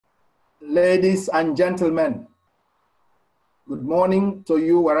Ladies and gentlemen, good morning to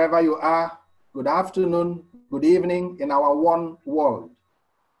you wherever you are. Good afternoon, good evening in our one world.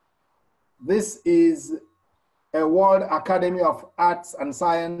 This is a World Academy of Arts and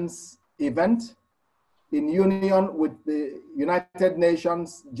Science event in union with the United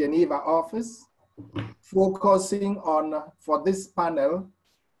Nations Geneva office, focusing on, for this panel,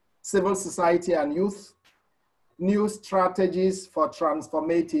 civil society and youth, new strategies for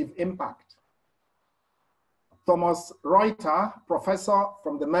transformative impact. Thomas Reuter, professor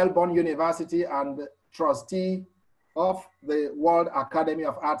from the Melbourne University and trustee of the World Academy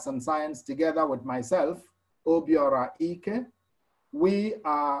of Arts and Science, together with myself, Obiora, we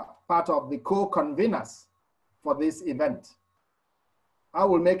are part of the co-conveners for this event. I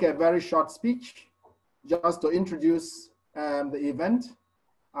will make a very short speech just to introduce the event.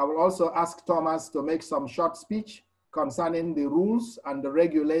 I will also ask Thomas to make some short speech concerning the rules and the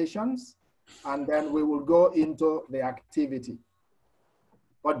regulations, and then we will go into the activity.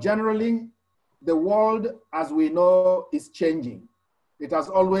 But generally, the world, as we know, is changing. It has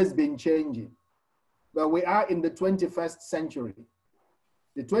always been changing. But we are in the 21st century.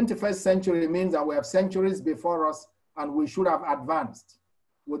 The 21st century means that we have centuries before us, and we should have advanced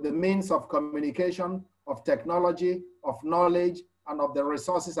with the means of communication, of technology, of knowledge, and of the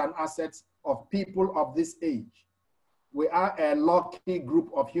resources and assets of people of this age. We are a lucky group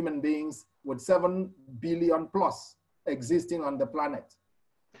of human beings with 7 billion plus existing on the planet.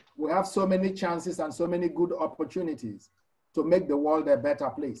 We have so many chances and so many good opportunities to make the world a better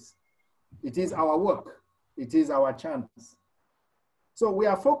place. It is our work. It is our chance. So we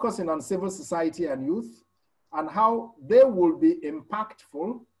are focusing on civil society and youth and how they will be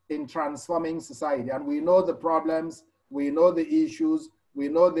impactful in transforming society. And we know the problems, we know the issues, we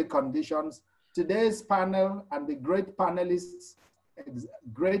know the conditions. Today's panel and the great panelists,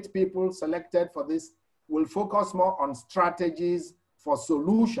 great people selected for this, will focus more on strategies for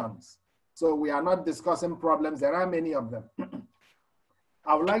solutions. So we are not discussing problems, there are many of them.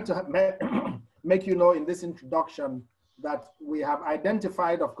 I would like to make you know in this introduction that we have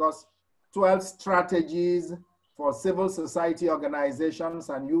identified, of course, 12 strategies for civil society organizations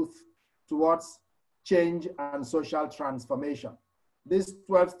and youth towards change and social transformation. These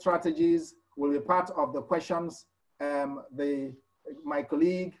 12 strategies will be part of the questions my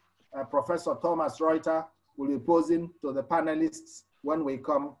colleague, Professor Thomas Reuter, will be posing to the panelists when we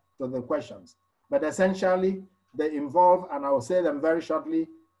come to the questions. But essentially, they involve, and I will say them very shortly,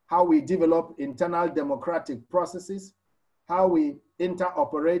 how we develop internal democratic processes, how we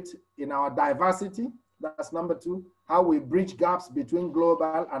interoperate in our diversity, that's number 2, how we bridge gaps between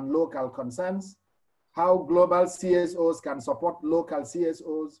global and local concerns, how global CSOs can support local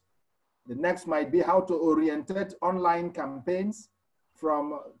CSOs. The next might be how to orientate online campaigns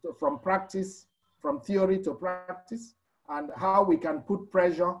from practice, from theory to practice, and how we can put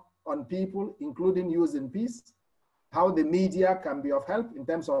pressure on people, including using peace, how the media can be of help in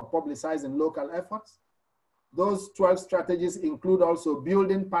terms of publicizing local efforts. Those 12 strategies include also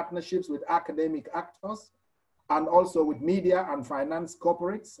building partnerships with academic actors and also with media and finance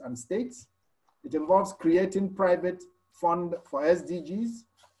corporates and states. It involves creating private fund for SDGs,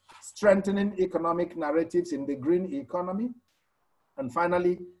 strengthening economic narratives in the green economy, and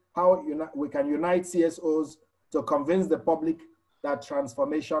finally, how we can unite CSOs to convince the public that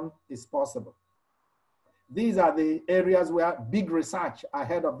transformation is possible. These are the areas where big research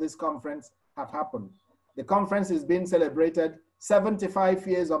ahead of this conference have happened. The conference is being celebrated 75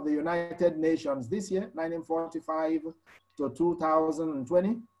 years of the United Nations this year, 1945 to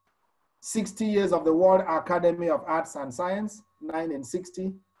 2020. 60 years of the World Academy of Arts and Science,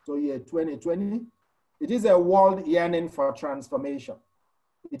 1960 to year 2020. It is a world yearning for transformation.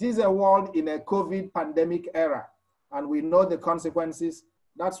 It is a world in a COVID pandemic era, and we know the consequences.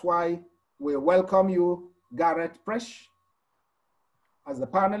 That's why we welcome you, Gareth Presch, as the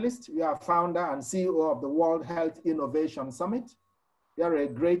panelist. You are founder and CEO of the World Health Innovation Summit. You are a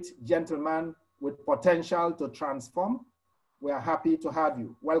great gentleman with potential to transform. We are happy to have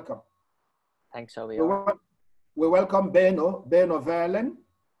you. Welcome. Thanks, Obiora. We welcome Benno Werlen.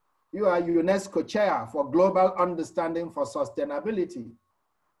 You are UNESCO Chair for Global Understanding for Sustainability.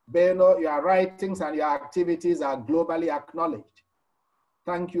 Benno, your writings and your activities are globally acknowledged.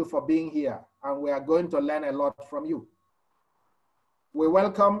 Thank you for being here, and we are going to learn a lot from you. We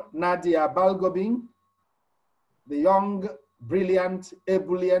welcome Nadia Balgobin, the young, brilliant,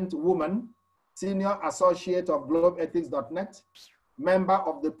 ebullient woman, Senior Associate of GlobeEthics.net, member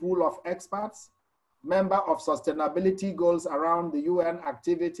of the pool of experts, member of sustainability goals around the UN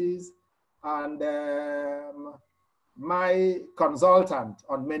activities, and my consultant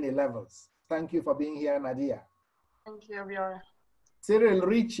on many levels. Thank you for being here, Nadia. Thank you, Obiora. Cyril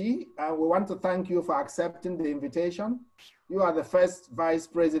Ritchie, we want to thank you for accepting the invitation. You are the first Vice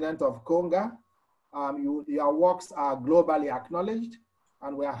President of CoNGO. Your works are globally acknowledged,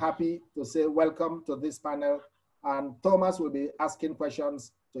 and we are happy to say welcome to this panel. And Thomas will be asking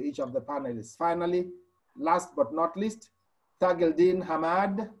questions to each of the panelists. Finally, last but not least, Tageldin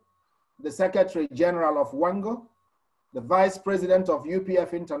Hamad, the Secretary General of WANGO, the Vice President of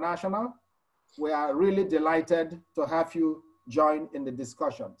UPF International. We are really delighted to have you join in the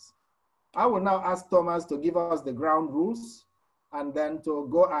discussions. I will now ask Thomas to give us the ground rules and then to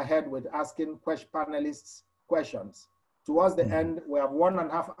go ahead with asking panelists questions. Towards the end, we have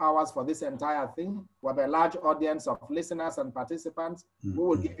 1.5 hours for this entire thing. We have a large audience of listeners and participants who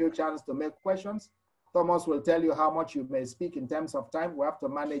will give you a chance to make questions. Thomas will tell you how much you may speak in terms of time. We have to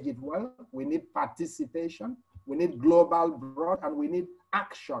manage it well. We need participation. We need global broad, and we need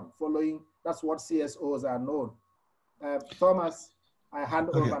action following. That's what CSOs are known. Thomas, I hand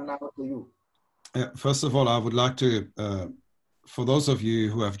over now to you. First of all, I would like to, for those of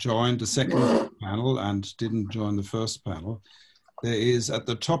you who have joined the second panel and didn't join the first panel, there is at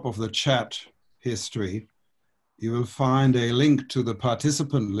the top of the chat history, you will find a link to the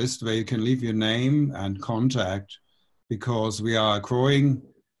participant list where you can leave your name and contact, because we are growing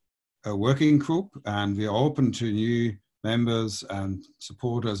a working group and we are open to new members and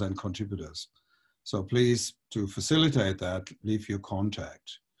supporters and contributors. So please, to facilitate that, leave your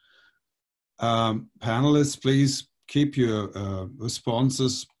contact. Panelists, please keep your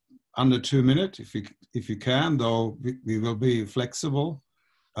responses under 2 minutes if you can, though we will be flexible.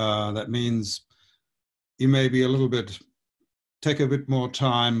 That means you may be a little bit, take a bit more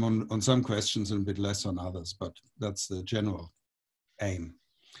time on some questions and a bit less on others, but that's the general aim.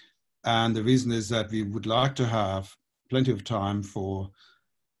 And the reason is that we would like to have plenty of time for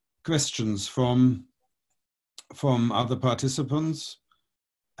questions from other participants,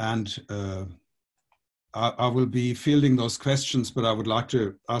 and I will be fielding those questions, but I would like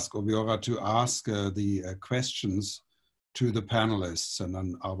to ask Obiora to ask the questions to the panelists, and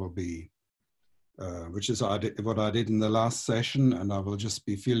then I will be, which is what I did in the last session, and I will just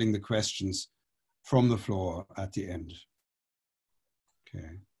be fielding the questions from the floor at the end. Okay.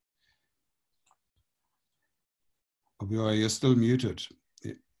 Obiora, you're still muted.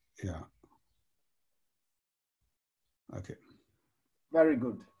 Yeah. Okay. Very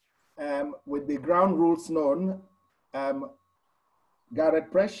good. With the ground rules known,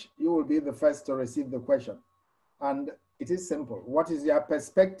 Gareth Presch, you will be the first to receive the question. And it is simple. What is your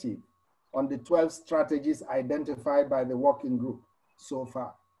perspective on the 12 strategies identified by the working group so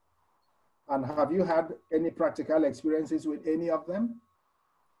far? And have you had any practical experiences with any of them?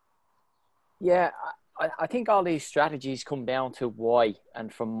 Yeah, I think all these strategies come down to why.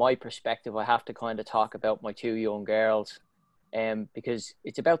 And from my perspective, I have to kind of talk about my 2 young girls, because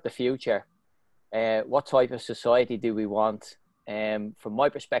it's about the future. What type of society do we want? From my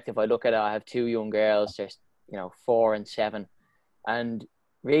perspective, I look at it, I have 2 young girls, they're 4 and 7. And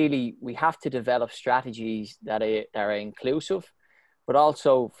really, we have to develop strategies that are inclusive, but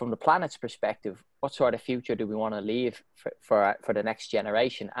also from the planet's perspective, what sort of future do we want to leave for the next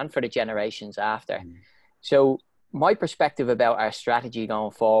generation and for the generations after? So my perspective about our strategy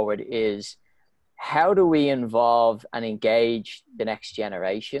going forward is, how do we involve and engage the next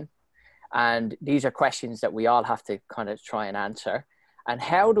generation? And these are questions that we all have to kind of try and answer. And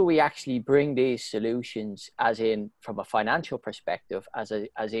how do we actually bring these solutions, as in from a financial perspective, as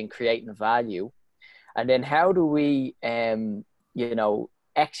in creating value? And then how do we,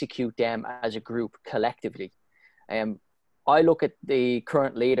 execute them as a group collectively? I look at the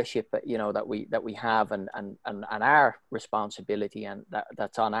current leadership, that we have and our responsibility, and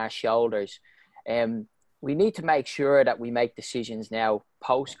that's on our shoulders. We need to make sure that we make decisions now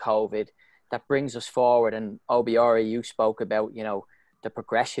post-COVID that brings us forward. And Obiora, you spoke about, the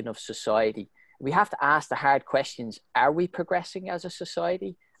progression of society. We have to ask the hard questions. Are we progressing as a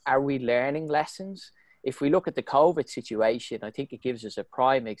society? Are we learning lessons? If we look at the COVID situation, I think it gives us a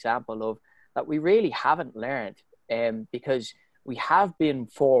prime example of that we really haven't learned, because we have been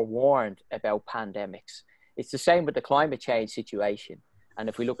forewarned about pandemics. It's the same with the climate change situation. And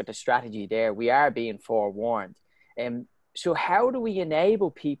if we look at the strategy there, we are being forewarned. So how do we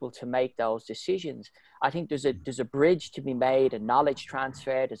enable people to make those decisions? I think there's a bridge to be made, a knowledge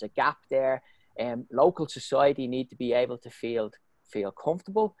transfer. There's a gap there. Local society need to be able to feel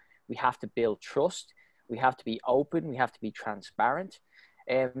comfortable. We have to build trust. We have to be open. We have to be transparent.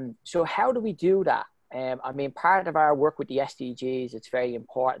 So how do we do that? Part of our work with the SDGs, it's very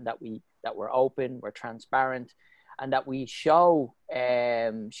important that we're open, we're transparent, and that we show,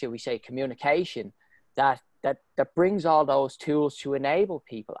 shall we say, communication that brings all those tools to enable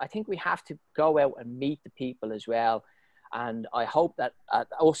people. I think we have to go out and meet the people as well. And I hope that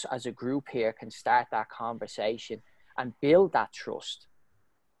us as a group here can start that conversation and build that trust.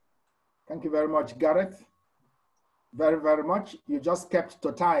 Thank you very much, Gareth. Very, very much. You just kept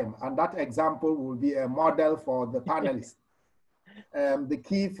to time, and that example will be a model for the panelists. The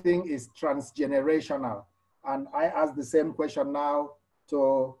key thing is transgenerational. And I ask the same question now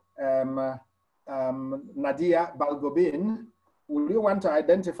to Nadia Balgobin. Will you want to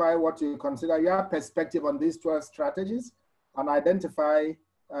identify what you consider your perspective on these 12 strategies and identify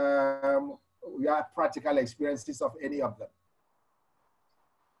your practical experiences of any of them?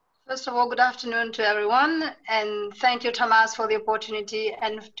 First of all, good afternoon to everyone, and thank you, Thomas, for the opportunity,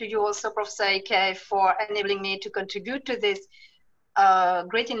 and to you also, Professor Ike, for enabling me to contribute to this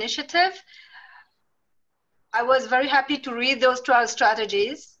great initiative. I was very happy to read those 12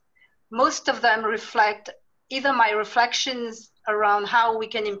 strategies. Most of them reflect either my reflections around how we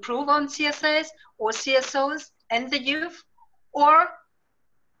can improve on CSAs or CSOs and the youth, or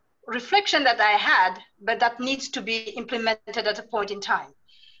reflection that I had, but that needs to be implemented at a point in time.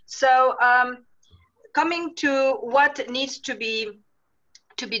 So coming to what needs to be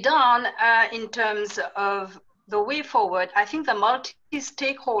done in terms of the way forward, I think the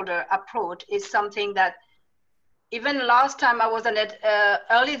multi-stakeholder approach is something that even last time I was on it,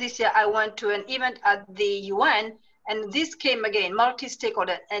 early this year, I went to an event at the UN, and this came again,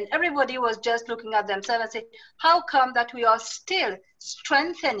 multi-stakeholder, and everybody was just looking at themselves and saying, how come that we are still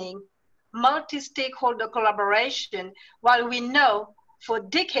strengthening multi-stakeholder collaboration while we know for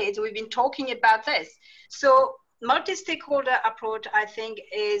decades we've been talking about this? So multi-stakeholder approach, I think,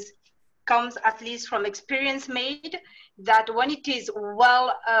 comes at least from experience made, that when it is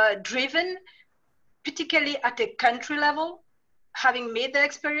well driven, particularly at a country level, having made the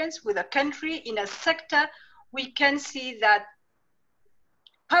experience with a country in a sector, we can see that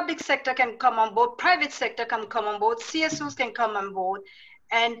public sector can come on board, private sector can come on board, CSOs can come on board.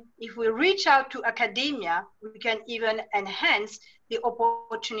 And if we reach out to academia, we can even enhance the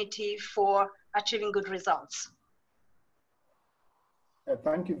opportunity for achieving good results.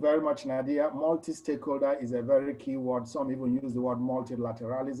 Thank you very much, Nadia. Multi-stakeholder is a very key word. Some even use the word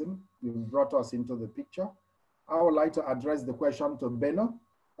multilateralism. You brought us into the picture. I would like to address the question to Benno.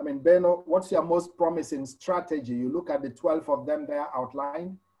 I mean, Benno, what's your most promising strategy? You look at the 12 of them there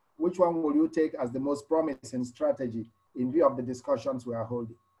outlined. Which one will you take as the most promising strategy in view of the discussions we are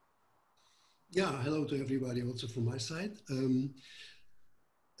holding? Yeah, hello to everybody also from my side.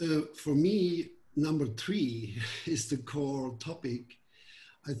 For me, number 3 is the core topic.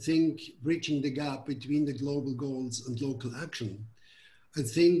 I think bridging the gap between the global goals and local action. I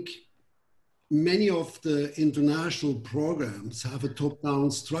think many of the international programs have a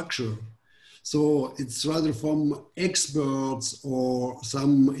top-down structure. So it's rather from experts or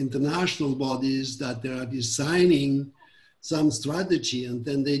some international bodies that they are designing some strategy, and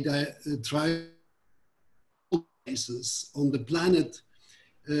then they try places on the planet,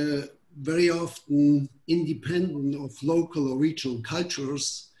 very often independent of local or regional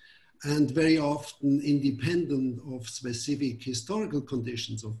cultures, and very often independent of specific historical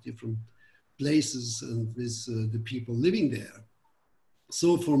conditions of different places and with the people living there.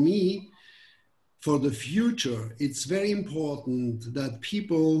 So for me, for the future, it's very important that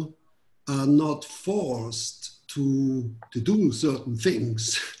people are not forced to do certain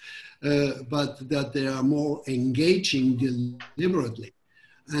things, but that they are more engaging deliberately.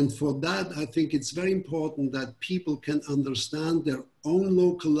 And for that, I think it's very important that people can understand their own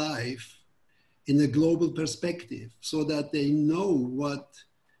local life in a global perspective, so that they know what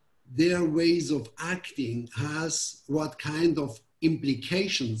their ways of acting has, what kind of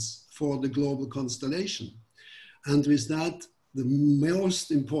implications for the global constellation. And with that, the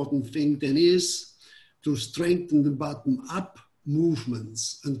most important thing then is to strengthen the bottom-up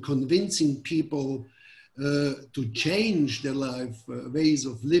movements and convincing people to change their life ways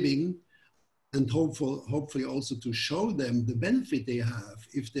of living, and hopefully also to show them the benefit they have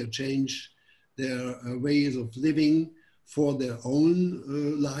if they change their ways of living for their own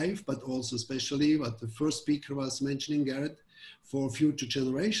life, but also especially what the first speaker was mentioning, Gareth, for future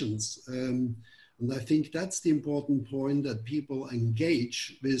generations. And I think that's the important point, that people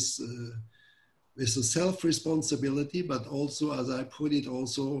engage with a self-responsibility, but also, as I put it,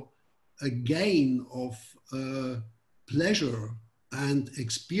 also a gain of pleasure and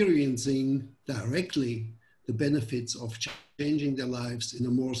experiencing directly the benefits of changing their lives in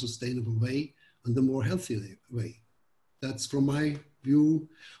a more sustainable way and a more healthy way. That's from my view,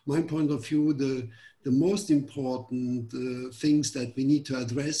 the most important things that we need to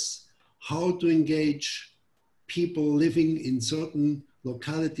address, how to engage people living in certain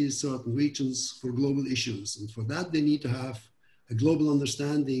localities, certain regions for global issues. And for that, they need to have a global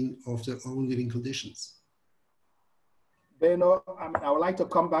understanding of their own living conditions. Benno, I would like to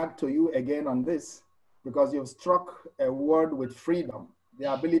come back to you again on this, because you've struck a word with freedom,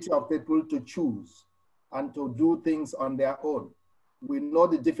 the ability of people to choose and to do things on their own. We know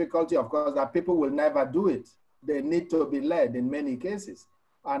the difficulty, of course, that people will never do it. They need to be led in many cases.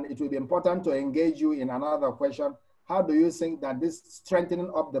 And it will be important to engage you in another question. How do you think that this strengthening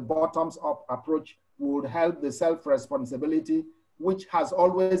of the bottoms-up approach would help the self-responsibility, which has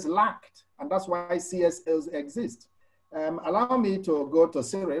always lacked? And that's why CSOs exist. Allow me to go to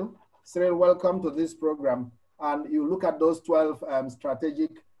Cyril. Cyril, welcome to this program. And you look at those 12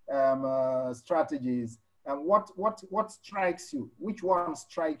 strategic strategies. And what strikes you? Which ones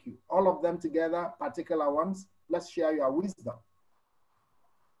strike you? All of them together, particular ones? Let's share your wisdom.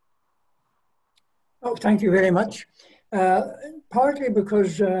 Oh, thank you very much. Partly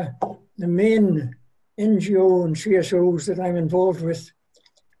because the main NGO and CSOs that I'm involved with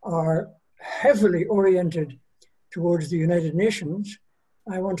are heavily oriented towards the United Nations,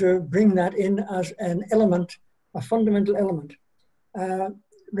 I want to bring that in as an element, a fundamental element.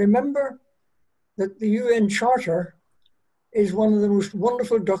 Remember that the UN Charter is one of the most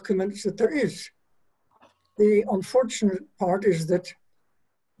wonderful documents that there is. The unfortunate part is that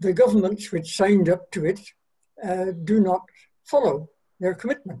the governments which signed up to it do not follow their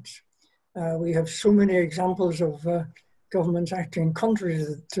commitments. We have so many examples of governments acting contrary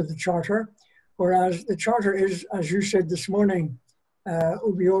to the Charter, whereas the Charter is, as you said this morning,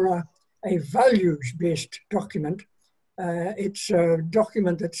 Obiora, a values-based document. It's a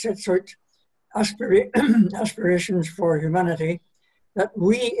document that sets out aspirations for humanity that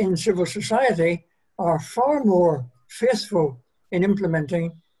we in civil society are far more faithful in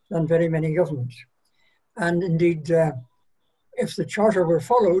implementing than very many governments. And indeed, if the Charter were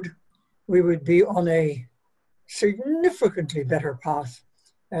followed, we would be on a significantly better path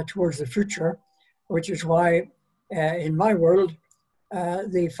towards the future, which is why in my world,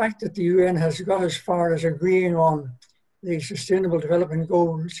 the fact that the UN has got as far as agreeing on the Sustainable Development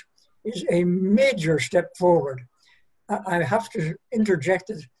Goals is a major step forward. I have to interject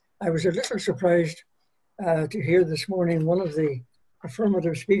that I was a little surprised to hear this morning one of the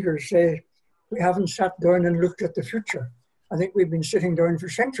affirmative speakers say, we haven't sat down and looked at the future. I think we've been sitting down for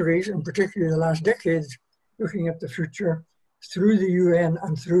centuries, and particularly the last decades, looking at the future through the UN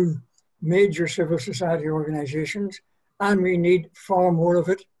and through major civil society organizations, and we need far more of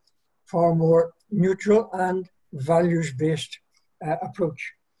it, far more neutral and values-based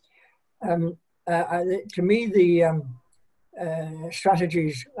approach. To me, the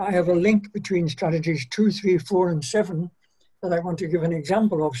strategies, I have a link between strategies 2, 3, 4, and 7 that I want to give an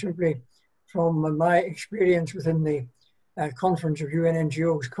example of simply from my experience within the Conference of UN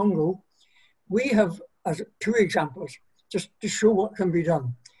NGOs, CoNGO. We have, as 2 examples, just to show what can be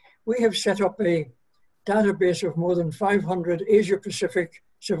done. We have set up a database of more than 500 Asia-Pacific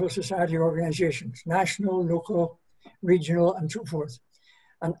civil society organizations, national, local, regional, and so forth.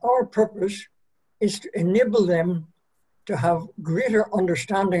 And our purpose is to enable them to have greater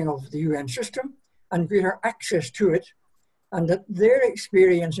understanding of the UN system and greater access to it, and that their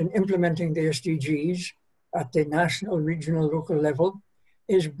experience in implementing the SDGs at the national, regional, local level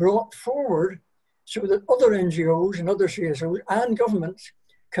is brought forward so that other NGOs and other CSOs and governments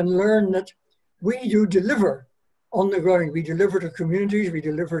can learn that we do deliver on the ground. We deliver to communities, we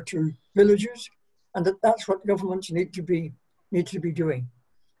deliver to villages, and that's what governments need to be doing.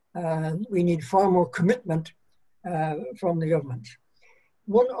 We need far more commitment from the governments.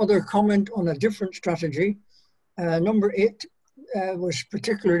 One other comment on a different strategy. Number 8 was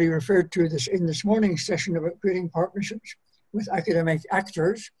particularly referred to in this morning's session about creating partnerships with academic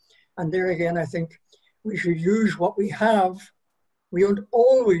actors. And there again, I think we should use what we have. We don't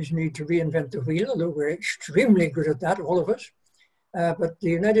always need to reinvent the wheel, although we're extremely good at that, all of us. But the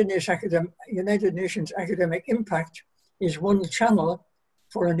United Nations academic impact is one channel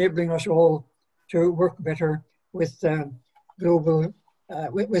for enabling us all to work better with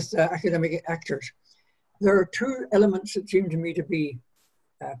academic actors. There are 2 elements that seem to me to be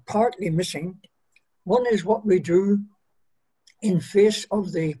partly missing. One is what we do in face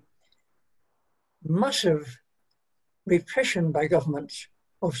of the massive repression by governments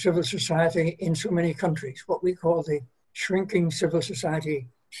of civil society in so many countries, what we call the shrinking civil society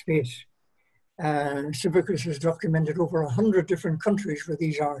space. Civicus has documented over 100 different countries where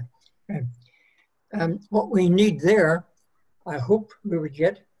these are. What we need there I hope we would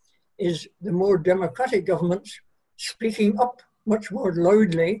get is the more democratic governments speaking up much more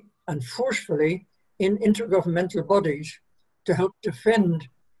loudly and forcefully in intergovernmental bodies to help defend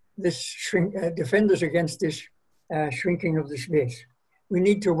this defend us against this shrinking of the space. We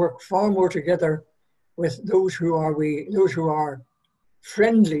need to work far more together with those who are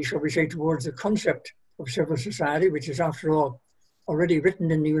friendly, shall we say, towards the concept of civil society, which is, after all, already written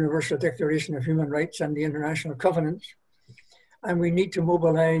in the Universal Declaration of Human Rights and the international covenants. And we need to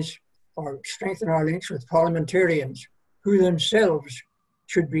mobilize or strengthen our links with parliamentarians who themselves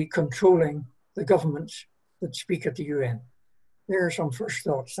should be controlling the governments that speak at the UN. There are some first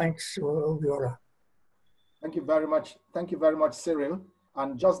thoughts. Thanks, Obiora. Thank you very much. Thank you very much, Cyril.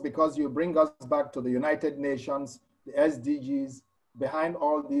 And just because you bring us back to the United Nations, the SDGs, behind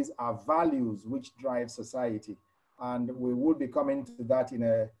all these are values which drive society. And we will be coming to that in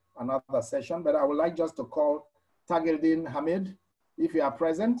another session, but I would like just to call Tageldin Hamad, if you are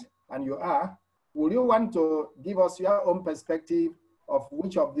present, and you are, will you want to give us your own perspective of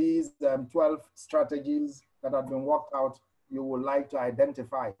which of these 12 strategies that have been worked out you would like to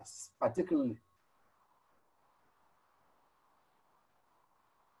identify particularly?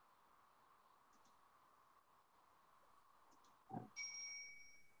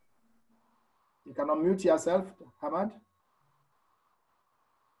 You can unmute yourself, Hamad.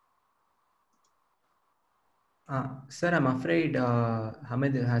 Sir, I'm afraid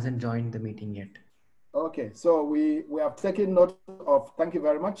Hamad hasn't joined the meeting yet. Okay, so we have taken note of, thank you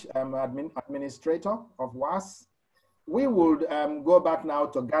very much, administrator of WAAS. We would go back now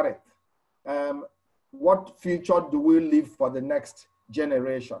to Gareth. What future do we leave for the next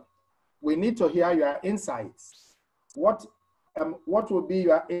generation? We need to hear your insights. What would be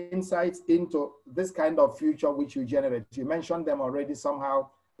your insights into this kind of future which you generate? You mentioned them already somehow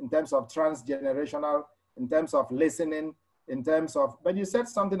in terms of transgenerational, in terms of listening, in terms of, but you said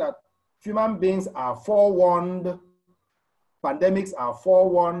something that human beings are forewarned, pandemics are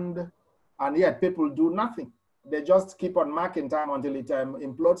forewarned, and yet people do nothing. They just keep on marking time until it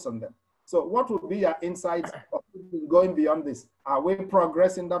implodes on them. So what would be your insights of going beyond this? Are we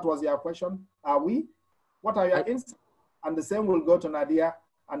progressing? That was your question. Are we? What are your insights? And the same will go to Nadia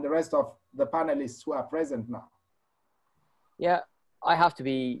and the rest of the panelists who are present now. Yeah, I have to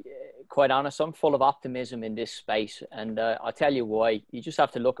be quite honest. I'm full of optimism in this space. And I'll tell you why. You just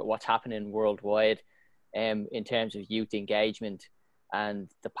have to look at what's happening worldwide in terms of youth engagement and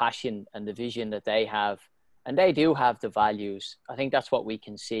the passion and the vision that they have. And they do have the values. I think that's what we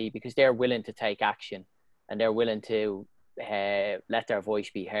can see, because they're willing to take action and they're willing to let their voice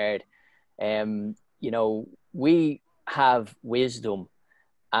be heard. You know, we have wisdom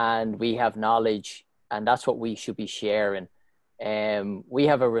and we have knowledge, and that's what we should be sharing. We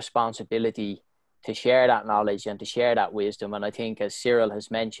have a responsibility to share that knowledge and to share that wisdom. And I think, as Cyril has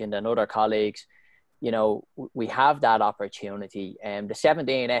mentioned and other colleagues, you know, we have that opportunity. The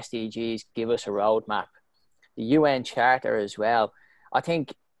 17 SDGs give us a roadmap. The UN Charter as well. I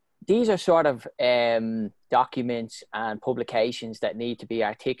think these are sort of documents and publications that need to be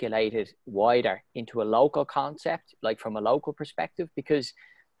articulated wider into a local concept, like from a local perspective, because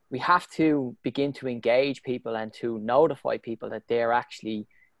we have to begin to engage people and to notify people that they're actually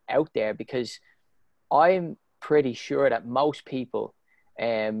out there, because I'm pretty sure that most people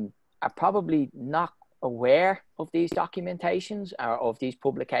are probably not aware of these documentations or of these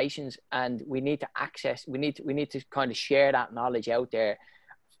publications, and we need to access, we need to kind of share that knowledge out there.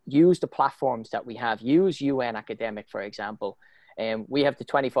 Use the platforms that we have. Use UN Academic, for example. We have the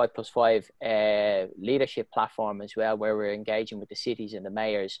 25+5 leadership platform as well, where we're engaging with the cities and the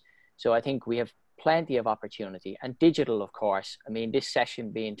mayors. So I think we have plenty of opportunity. And digital, of course. I mean, this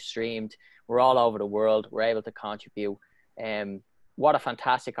session being streamed, we're all over the world. We're able to contribute. What a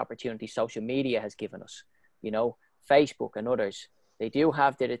fantastic opportunity social media has given us. You know, Facebook and others. They do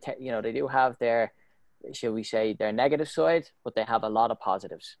have their, you know, they do have their, shall we say, their negative side, but they have a lot of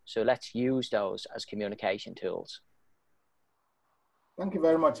positives. So let's use those as communication tools. Thank you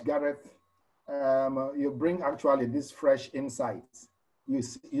very much, Gareth. You bring actually these fresh insights. You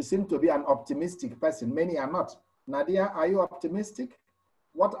seem to be an optimistic person. Many are not. Nadia, are you optimistic?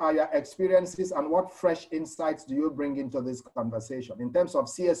 What are your experiences and what fresh insights do you bring into this conversation in terms of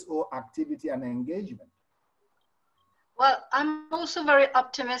CSO activity and engagement? Well, I'm also very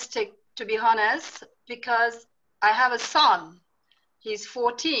optimistic, to be honest, because I have a son. He's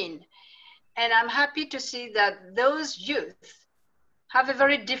 14. And I'm happy to see that those youth have a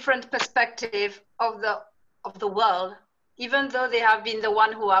very different perspective of the world, even though they have been the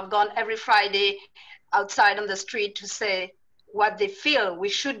one who have gone every Friday outside on the street to say what they feel we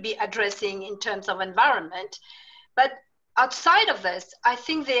should be addressing in terms of environment. But outside of this, I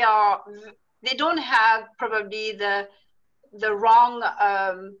think they don't have probably the wrong,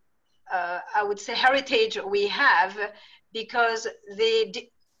 I would say, heritage we have, because they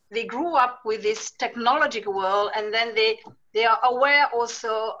grew up with this technological world, and then they are aware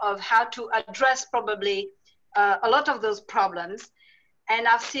also of how to address probably a lot of those problems. And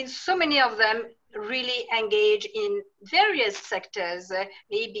I've seen so many of them really engage in various sectors,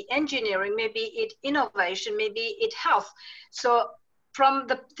 maybe engineering, maybe it innovation, maybe it health. So from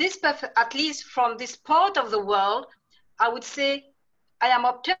at least from this part of the world, I would say I am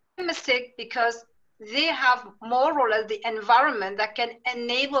optimistic, because they have more or less the environment that can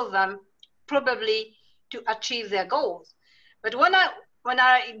enable them probably to achieve their goals. But when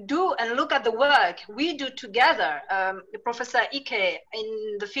I do and look at the work we do together, Professor Ike,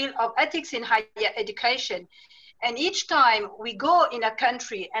 in the field of ethics in higher education, and each time we go in a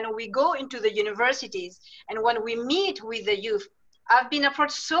country and we go into the universities, and when we meet with the youth, I've been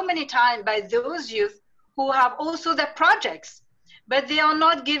approached so many times by those youth who have also their projects, but they are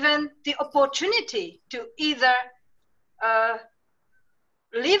not given the opportunity to either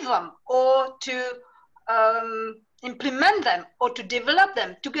live them or to implement them or to develop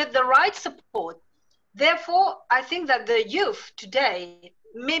them, to get the right support. Therefore, I think that the youth today,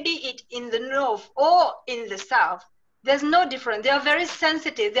 maybe it in the north or in the south, there's no difference. They are very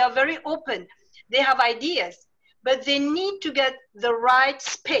sensitive, they are very open, they have ideas, but they need to get the right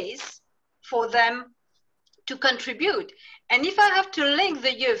space for them to contribute. And if I have to link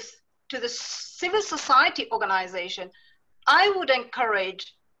the youth to the civil society organization, I would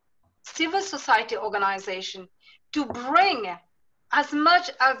encourage civil society organization to bring as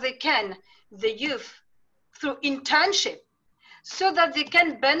much as they can the youth through internship, so that they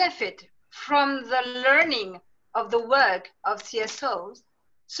can benefit from the learning of the work of CSOs,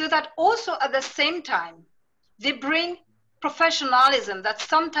 so that also at the same time they bring professionalism that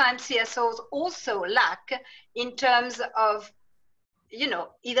sometimes CSOs also lack in terms of, you know,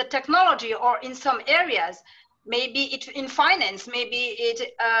 either technology or in some areas, maybe it in finance, maybe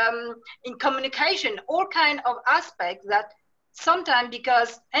it in communication, all kind of aspects that sometimes,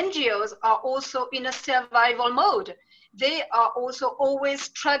 because NGOs are also in a survival mode, they are also always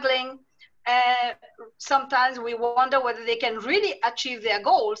struggling. Sometimes we wonder whether they can really achieve their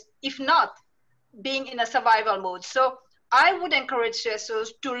goals, if not being in a survival mode. So I would encourage CSOs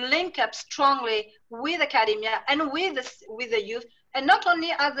to link up strongly with academia and with the youth, and not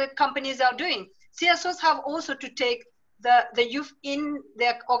only as the companies are doing. CSOs have also to take the youth in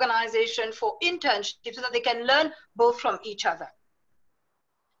their organization for internships, so that they can learn both from each other.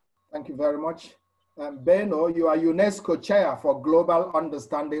 Thank you very much. Benno, you are UNESCO Chair for Global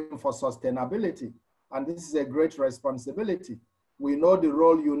Understanding for Sustainability, and this is a great responsibility. We know the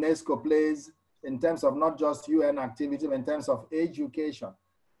role UNESCO plays in terms of not just UN activity, but in terms of education.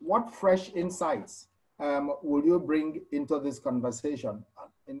 What fresh insights will you bring into this conversation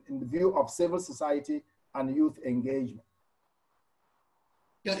in the view of civil society and youth engagement?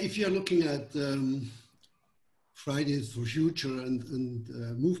 Yeah, if you're looking at Fridays for Future and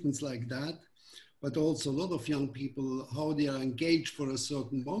movements like that, but also a lot of young people, how they are engaged for a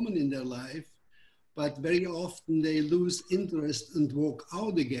certain moment in their life, but very often they lose interest and walk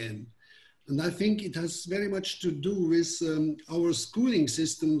out again. And I think it has very much to do with our schooling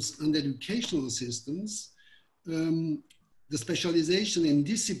systems and educational systems, the specialization in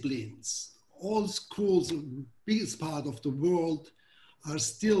disciplines. All schools, the biggest part of the world, are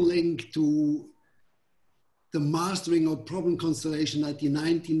still linked to the mastering of problem constellation at the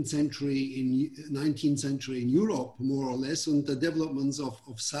 19th century in Europe, more or less, and the developments of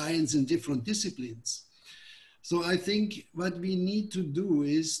science in different disciplines. So I think what we need to do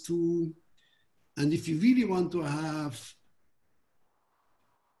is to, and if you really want to have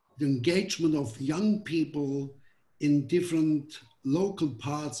the engagement of young people in different local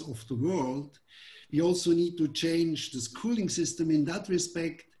parts of the world, we also need to change the schooling system in that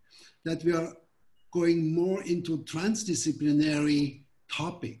respect, that we are going more into transdisciplinary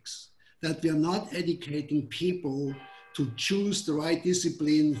topics, that we are not educating people to choose the right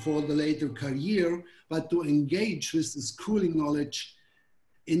discipline for the later career, but to engage with the schooling knowledge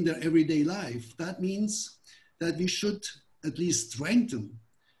in their everyday life. That means that we should at least strengthen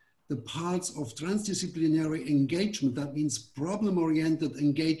the parts of transdisciplinary engagement. That means problem-oriented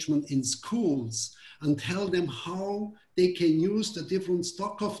engagement in schools, and tell them how they can use the different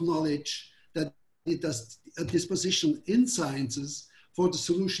stock of knowledge that it has at disposition in sciences for the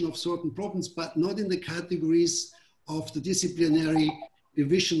solution of certain problems, but not in the categories of the disciplinary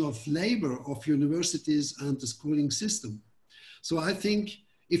division of labor of universities and the schooling system. So I think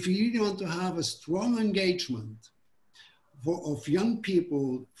if you really want to have a strong engagement of young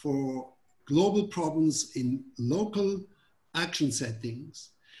people for global problems in local action settings,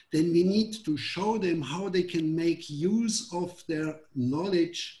 then we need to show them how they can make use of their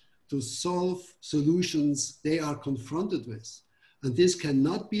knowledge to solve solutions they are confronted with. And this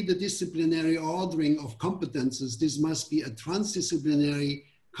cannot be the disciplinary ordering of competences. This must be a transdisciplinary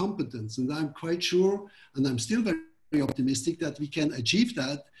competence. And I'm quite sure, and I'm still very optimistic that we can achieve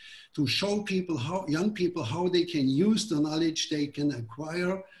that, to show people, young people, how they can use the knowledge they can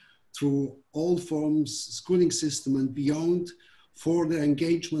acquire through all forms, schooling system and beyond, for their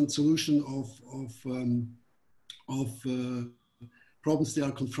engagement solution of problems they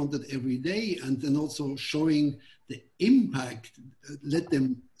are confronted every day, and then also showing the impact, let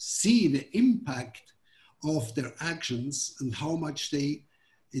them see the impact of their actions and how much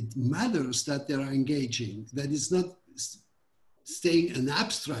it matters that they are engaging. That is not staying an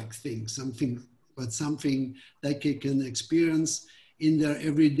abstract thing, but something that they can experience in their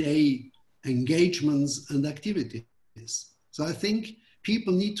everyday engagements and activities. So I think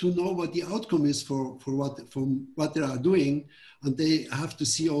people need to know what the outcome is from what they are doing, and they have to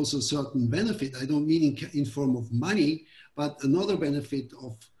see also certain benefit. I don't mean in form of money, but another benefit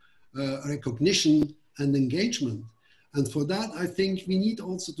of recognition and engagement. And for that, I think we need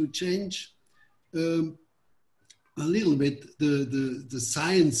also to change a little bit the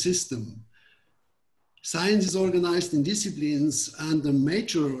science system. Science is organized in disciplines, and the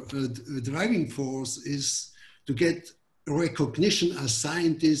major driving force is to get recognition as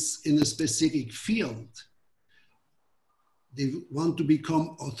scientists in a specific field. They want to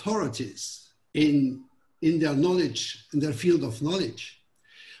become authorities in their knowledge, in their field of knowledge.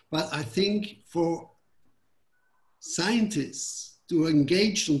 But I think for scientists to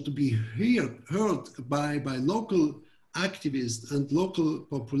engage and to be heard by local activists and local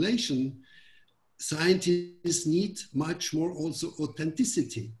population, scientists need much more also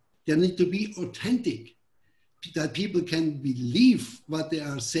authenticity. They need to be authentic, that people can believe what they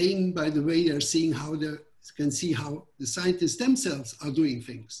are saying by the way they're seeing, how they can see how the scientists themselves are doing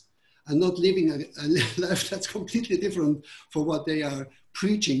things, and not living a life that's completely different for what they are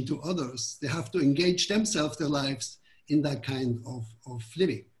preaching to others. They have to engage themselves, their lives, in that kind of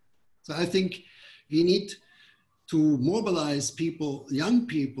living. So I think we need to mobilize people, young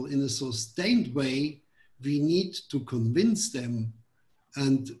people, in a sustained way. We need to convince them,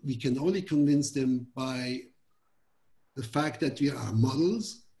 and we can only convince them by the fact that we are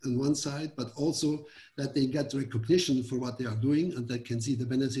models on one side, but also that they get recognition for what they are doing and that can see the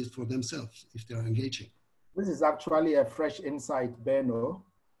benefits for themselves if they are engaging. This is actually a fresh insight, Benno.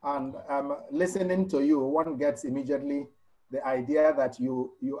 And listening to you, one gets immediately the idea that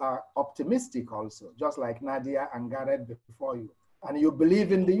you are optimistic also, just like Nadia and Gareth before you. And you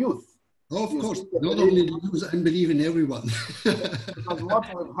believe in the youth. Oh, of course, not only the youth, I believe in everyone. Because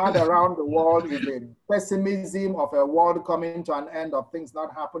what we've had around the world is the pessimism of a world coming to an end, of things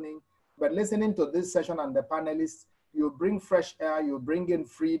not happening. But listening to this session and the panelists, you bring fresh air, you bring in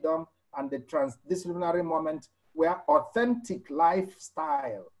freedom and the transdisciplinary moment where authentic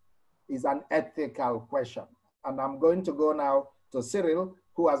lifestyle is an ethical question. And I'm going to go now to Cyril,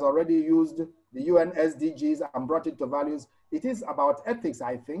 who has already used the UN SDGs and brought it to values. It is about ethics,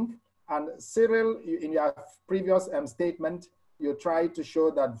 I think. And Cyril, in your previous statement, you tried to show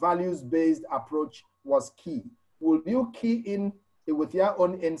that values-based approach was key. Will you key in with your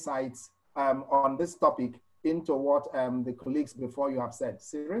own insights on this topic into what the colleagues before you have said?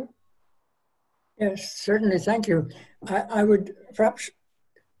 Cyril? Yes, certainly, thank you. I would perhaps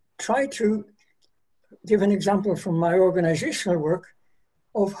try to give an example from my organizational work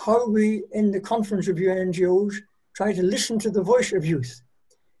of how we, in the Conference of UN NGOs, try to listen to the voice of youth.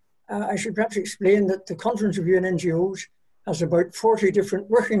 I should perhaps explain that the Conference of UN NGOs has about 40 different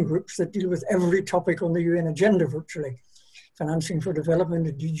working groups that deal with every topic on the UN agenda virtually. Financing for development,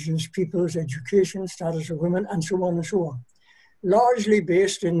 indigenous peoples, education, status of women, and so on and so on. Largely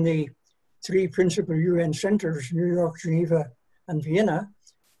based in the 3 principal UN centers, New York, Geneva, and Vienna,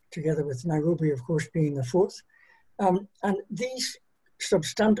 together with Nairobi, of course, being the 4th. And these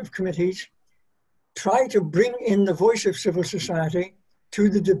substantive committees try to bring in the voice of civil society to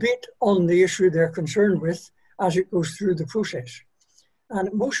the debate on the issue they're concerned with as it goes through the process.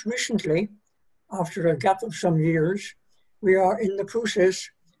 And most recently, after a gap of some years, we are in the process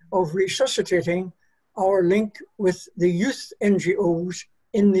of resuscitating our link with the youth NGOs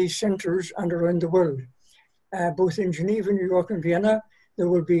in these centers and around the world. Both in Geneva, New York, and Vienna, there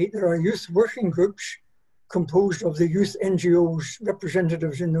are youth working groups composed of the youth NGOs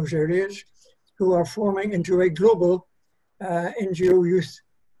representatives in those areas who are forming into a global NGO youth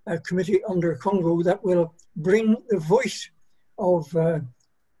committee under CoNGO that will bring the voice of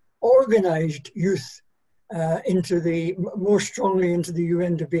organized youth more strongly into the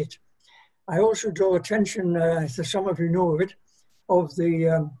UN debate. I also draw attention, to some of you know of it, of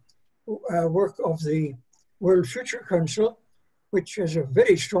the work of the World Future Council, which has a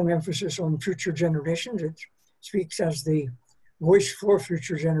very strong emphasis on future generations. It speaks as the voice for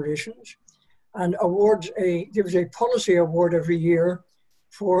future generations, and gives a policy award every year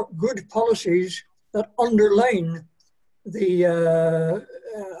for good policies that underline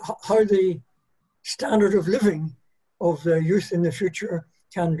how the standard of living of the youth in the future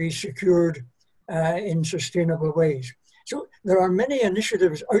can be secured in sustainable ways. So there are many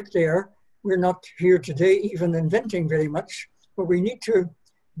initiatives out there. We're not here today even inventing very much, but we need to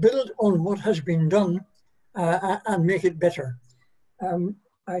build on what has been done and make it better.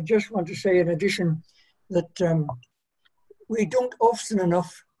 I just want to say in addition that we don't often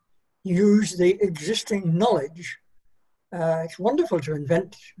enough use the existing knowledge. It's wonderful to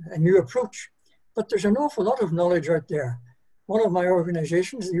invent a new approach, but there's an awful lot of knowledge out there. One of my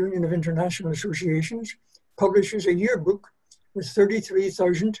organizations, the Union of International Associations, publishes a yearbook with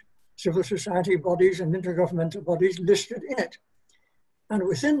 33,000 civil society bodies and intergovernmental bodies listed in it. And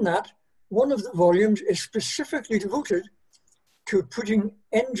within that, one of the volumes is specifically devoted to putting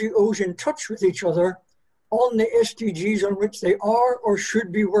NGOs in touch with each other on the SDGs on which they are or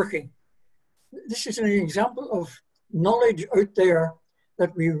should be working. This is an example of knowledge out there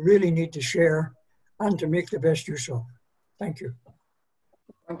that we really need to share and to make the best use of. Thank you.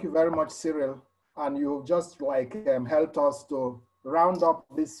 Thank you very much, Cyril. And you've just helped us to round up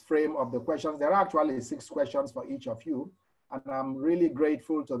this frame of the questions. There are actually 6 questions for each of you. And I'm really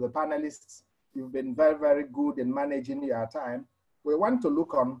grateful to the panelists. You've been very, very good in managing your time. We want to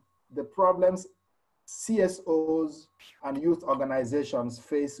look on the problems CSOs and youth organizations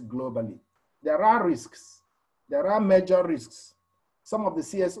face globally. There are risks. There are major risks. Some of the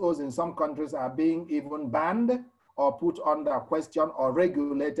CSOs in some countries are being even banned or put under question or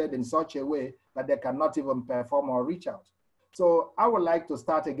regulated in such a way that they cannot even perform or reach out. So I would like to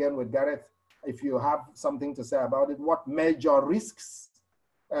start again with Gareth. If you have something to say about it, what major risks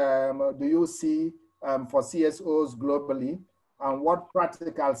do you see for CSOs globally, and what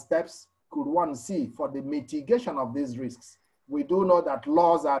practical steps could one see for the mitigation of these risks? We do know that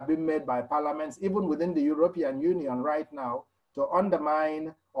laws are being made by parliaments, even within the European Union right now, to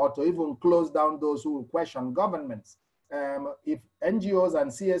undermine or to even close down those who question governments. If NGOs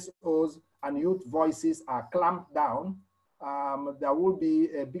and CSOs and youth voices are clamped down, there will be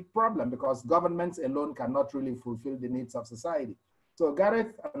a big problem because governments alone cannot really fulfill the needs of society. So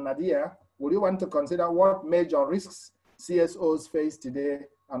Gareth and Nadia, would you want to consider what major risks CSOs face today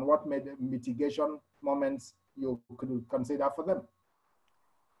and what mitigation moments you could consider for them?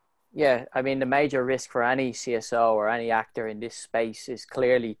 Yeah, I mean, the major risk for any CSO or any actor in this space is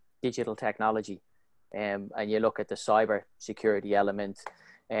clearly digital technology. And you look at the cyber security element,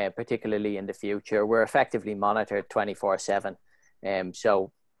 particularly in the future, we're effectively monitored 24/7.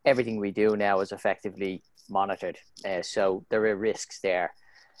 So everything we do now is effectively monitored. So there are risks there.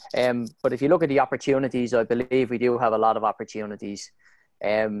 But if you look at the opportunities, I believe we do have a lot of opportunities.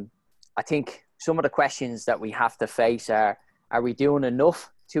 I think some of the questions that we have to face are we doing enough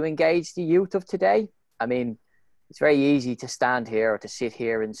to engage the youth of today? I mean, it's very easy to stand here or to sit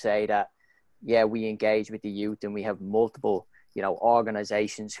here and say that, yeah, we engage with the youth and we have multiple,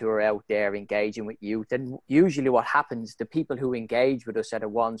 organizations who are out there engaging with youth. And usually what happens, the people who engage with us are the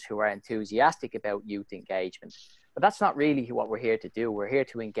ones who are enthusiastic about youth engagement. But that's not really what we're here to do. We're here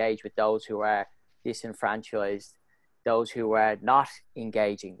to engage with those who are disenfranchised, those who are not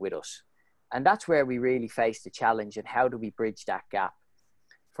engaging with us. And that's where we really face the challenge, and how do we bridge that gap?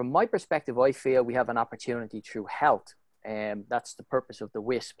 From my perspective, I feel we have an opportunity through health, and that's the purpose of the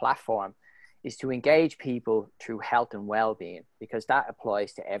WAAS platform, is to engage people through health and well-being, because that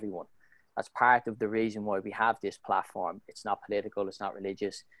applies to everyone. That's part of the reason why we have this platform. It's not political, it's not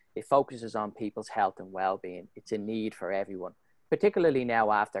religious. It focuses on people's health and well-being. It's a need for everyone, particularly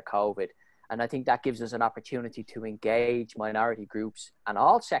now after COVID. And I think that gives us an opportunity to engage minority groups and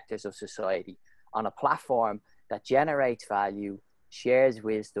all sectors of society on a platform that generates value, shares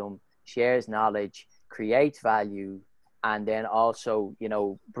wisdom, shares knowledge, creates value, and then also,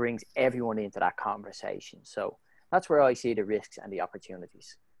 brings everyone into that conversation. So that's where I see the risks and the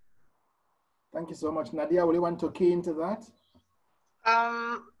opportunities. Thank you so much. Nadia, will you want to key into that?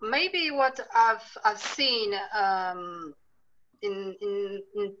 Maybe what I've seen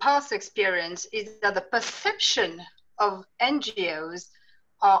in past experience is that the perception of NGOs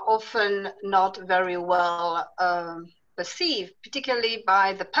are often not very well perceived, particularly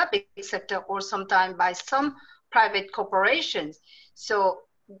by the public sector or sometimes by some private corporations. So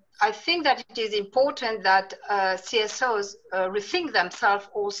I think that it is important that CSOs rethink themselves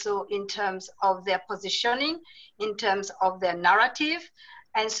also in terms of their positioning, in terms of their narrative,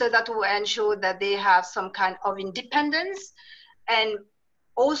 and so that will ensure that they have some kind of independence, and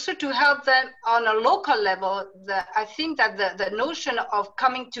also to help them on a local level. I think that the notion of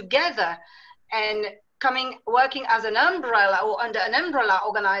coming together and working as an umbrella or under an umbrella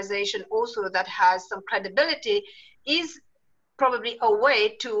organization also that has some credibility is probably a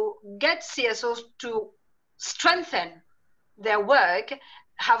way to get CSOs to strengthen their work,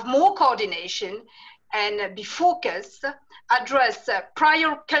 have more coordination, and be focused, address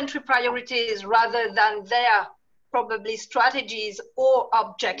country priorities rather than their probably strategies or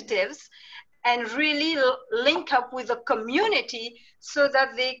objectives, and really link up with the community so that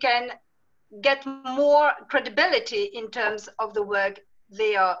they can get more credibility in terms of the work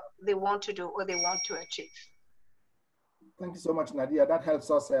they want to do or they want to achieve. Thank you so much, Nadia. That helps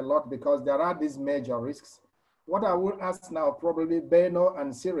us a lot because there are these major risks. What I will ask now, probably Benno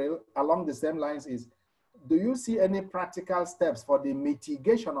and Cyril, along the same lines is, do you see any practical steps for the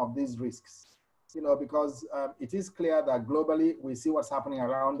mitigation of these risks? You know, because it is clear that globally we see what's happening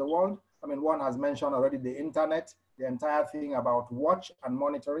around the world. I mean, one has mentioned already the internet, the entire thing about watch and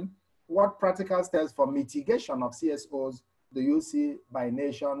monitoring. What practical steps for mitigation of CSOs do you see by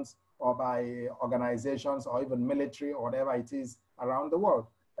nations or by organizations or even military or whatever it is around the world?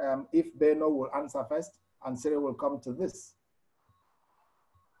 If Benno will answer first and Cyril will come to this.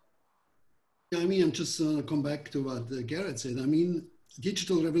 I mean, I'm just going to come back to what Gareth said. I mean,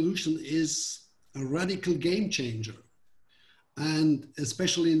 digital revolution is a radical game changer. And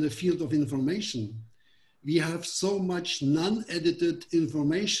especially in the field of information, we have so much non-edited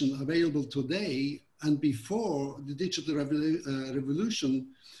information available today. And before the digital revolution,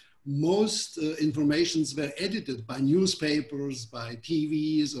 most informations were edited by newspapers, by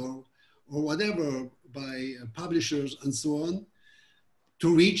TVs, or whatever, by publishers and so on,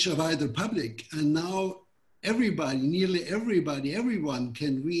 to reach a wider public. And now everybody, nearly everybody, everyone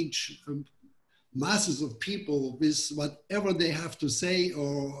can reach masses of people with whatever they have to say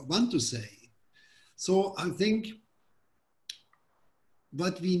or want to say. So I think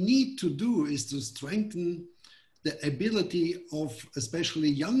what we need to do is to strengthen the ability of especially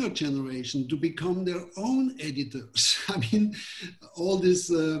younger generation to become their own editors. I mean, all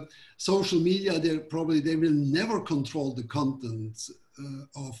this social media, they will never control the content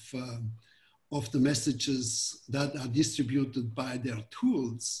of the messages that are distributed by their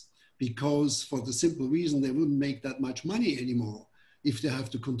tools, because for the simple reason they wouldn't make that much money anymore if they have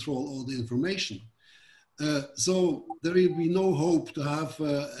to control all the information. So there will be no hope to have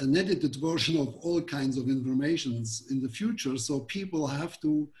an edited version of all kinds of informations in the future. So people have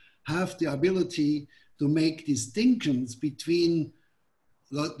to have the ability to make distinctions between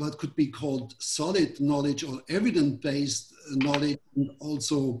what could be called solid knowledge or evidence-based knowledge, and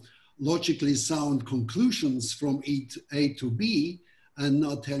also logically sound conclusions from A to B, and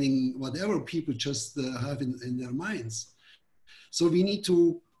not telling whatever people just have in their minds. So we need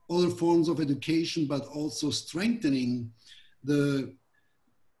to other forms of education, but also strengthening the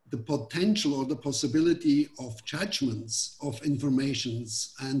potential or the possibility of judgments of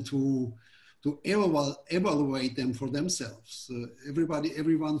informations, and to evaluate them for themselves.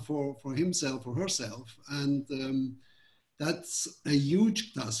 Everyone for himself or herself. And that's a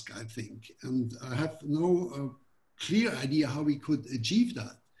huge task, I think. And I have no clear idea how we could achieve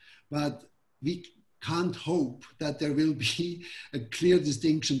that. But we can't hope that there will be a clear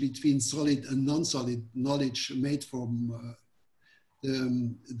distinction between solid and non-solid knowledge made from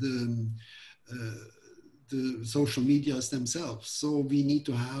the social medias themselves. So we need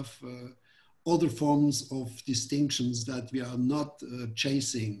to have other forms of distinctions, that we are not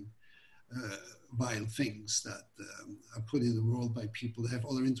chasing vile things that are put in the world by people that have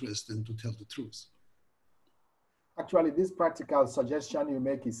other interests than to tell the truth. Actually, this practical suggestion you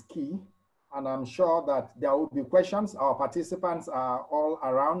make is key. And I'm sure that there will be questions. Our participants are all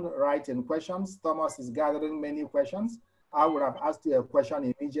around writing questions. Thomas is gathering many questions. I would have asked you a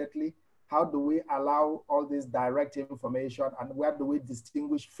question immediately. How do we allow all this direct information, and where do we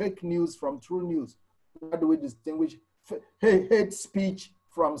distinguish fake news from true news? Where do we distinguish hate speech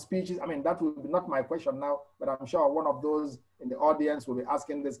from speeches? I mean, that will be not my question now, but I'm sure one of those in the audience will be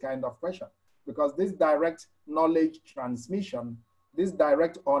asking this kind of question, because this direct knowledge transmission, this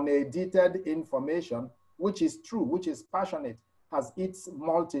direct unedited information, which is true, which is passionate, has its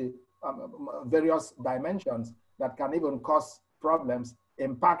various dimensions that can even cause problems,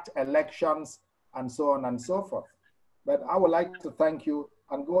 impact elections, and so on and so forth. But I would like to thank you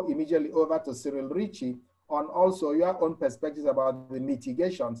and go immediately over to Cyril Ritchie on also your own perspectives about the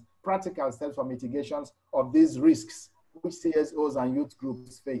mitigations, practical steps for mitigations of these risks which CSOs and youth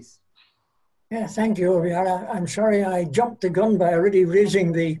groups face. Yeah, thank you, Obiora. I'm sorry I jumped the gun by already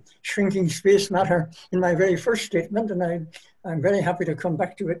raising the shrinking space matter in my very first statement, and I'm very happy to come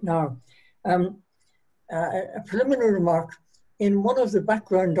back to it now. A preliminary remark, in one of the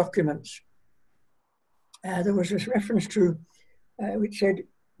background documents, there was this reference to, which said,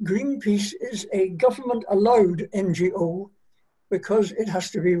 Greenpeace is a government-allowed NGO because it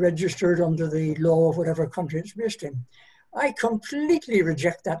has to be registered under the law of whatever country it's based in. I completely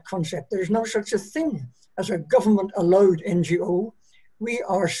reject that concept. There's no such a thing as a government-allowed NGO. We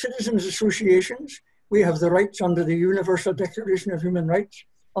are citizens' associations. We have the rights under the Universal Declaration of Human Rights,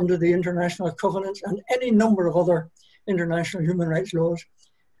 under the International Covenants, and any number of other international human rights laws,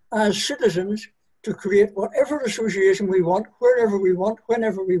 as citizens to create whatever association we want, wherever we want,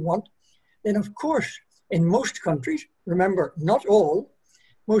 whenever we want. Then, of course, in most countries, remember, not all,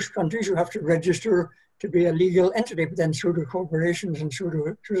 most countries you have to register to be a legal entity, but then so do corporations and so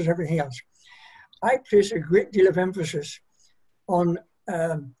does everything else. I place a great deal of emphasis on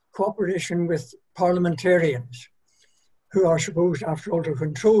cooperation with parliamentarians who are supposed, after all,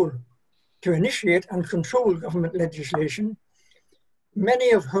 to initiate and control government legislation,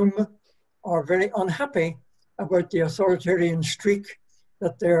 many of whom are very unhappy about the authoritarian streak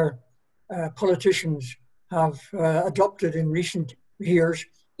that their politicians have adopted in recent years,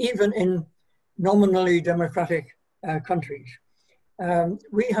 even in nominally democratic countries.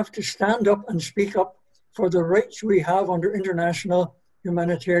 We have to stand up and speak up for the rights we have under international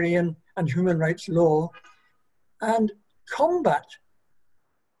humanitarian and human rights law, and combat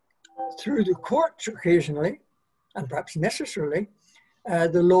through the courts occasionally, and perhaps necessarily,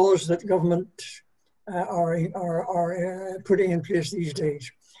 the laws that governments are putting in place these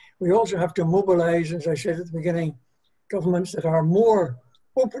days. We also have to mobilize, as I said at the beginning, governments that are more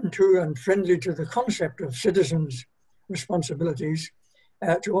open to and friendly to the concept of citizens' responsibilities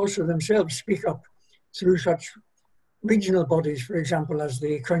to also themselves speak up through such regional bodies, for example, as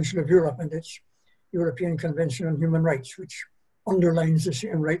the Council of Europe and its European Convention on Human Rights, which underlines the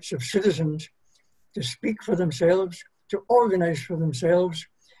same rights of citizens to speak for themselves, to organize for themselves,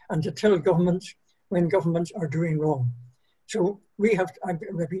 and to tell governments when governments are doing wrong. So we have to, I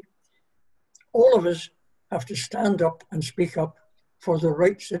repeat, all of us have to stand up and speak up for the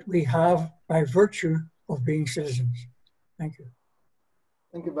rights that we have by virtue of being citizens. Thank you.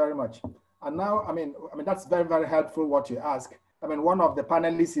 Thank you very much. And now, I mean, that's very, very helpful what you ask. I mean, one of the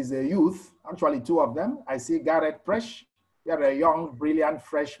panelists is a youth, actually two of them. I see Gareth Presch. You're a young, brilliant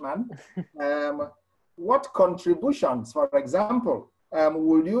freshman. What contributions, for example,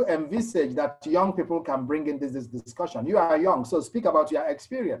 would you envisage that young people can bring in this discussion? You are young, so speak about your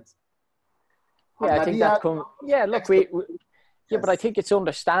experience. Yeah, I think that comes, yeah, look, yeah, but I think it's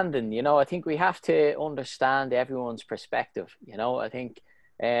understanding, you know, I think we have to understand everyone's perspective, you know. I think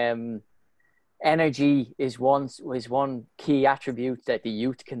energy is one key attribute that the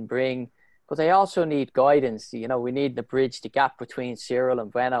youth can bring, but they also need guidance. You know, we need to bridge the gap between Cyril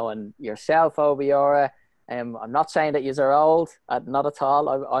and Benno and yourself, Obiora. I'm not saying that you're old, not at all.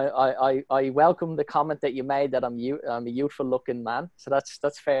 I welcome the comment that you made that I'm a youthful looking man, so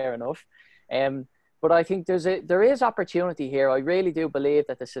that's fair enough. But I think there is opportunity here. I really do believe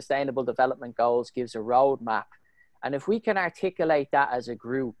that the Sustainable Development Goals gives a roadmap. And if we can articulate that as a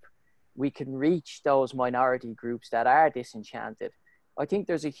group, we can reach those minority groups that are disenchanted. I think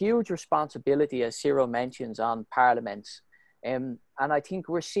there's a huge responsibility, as Cyril mentions, on parliaments. And I think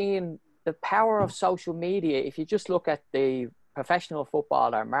we're seeing the power of social media. If you just look at the professional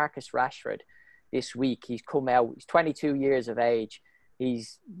footballer, Marcus Rashford, this week, he's come out, he's 22 years of age.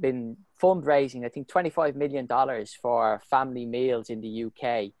 He's been fundraising, I think, $25 million for family meals in the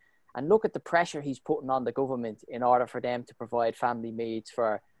UK. And look at the pressure he's putting on the government in order for them to provide family meals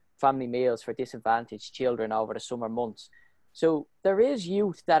for disadvantaged children over the summer months. So there is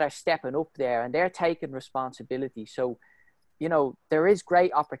youth that are stepping up there and they're taking responsibility. So, you know, there is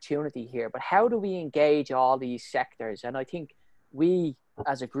great opportunity here, but how do we engage all these sectors? And I think we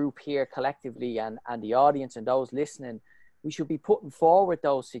as a group here collectively and the audience and those listening, we should be putting forward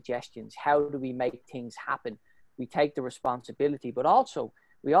those suggestions. How do we make things happen? We take the responsibility, but also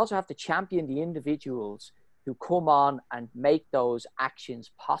we also have to champion the individuals who come on and make those actions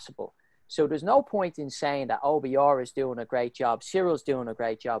possible. So there's no point in saying that Obiora is doing a great job, Cyril's doing a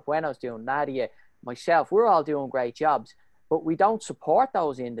great job, Benno's doing, Nadia, myself, we're all doing great jobs, but we don't support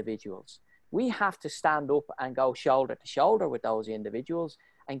those individuals. We have to stand up and go shoulder to shoulder with those individuals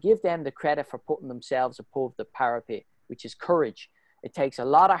and give them the credit for putting themselves above the parapet, which is courage. It takes a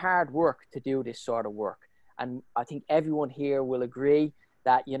lot of hard work to do this sort of work. And I think everyone here will agree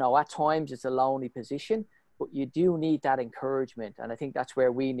that, you know, at times it's a lonely position, but you do need that encouragement. And I think that's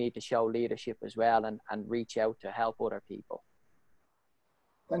where we need to show leadership as well, and reach out to help other people.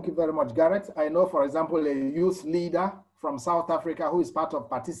 Thank you very much, Gareth. I know, for example, a youth leader from South Africa who is part of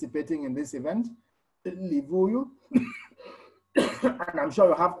participating in this event, Livuyu. And I'm sure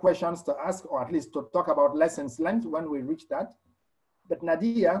you have questions to ask, or at least to talk about lessons learned when we reach that. But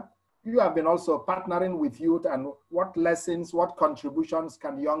Nadia, you have been also partnering with youth, and what lessons, what contributions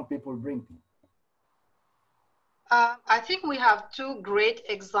can young people bring? I think we have two great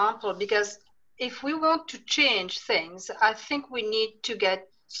examples, because if we want to change things, I think we need to get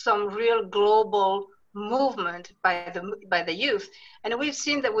some real global movement by the youth. And we've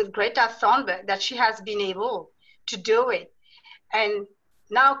seen that with Greta Thunberg, that she has been able to do it. And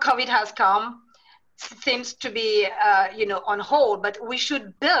now COVID has come, seems to be you know, on hold, but we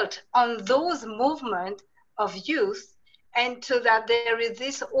should build on those movements of youth, and so that there is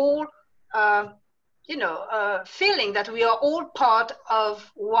this all you know, feeling that we are all part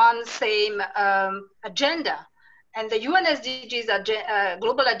of one same agenda. And the UN SDGs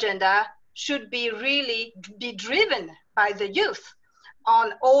global agenda should be really be driven by the youth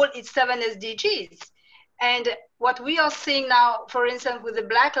on all its 7 SDGs. And what we are seeing now, for instance, with the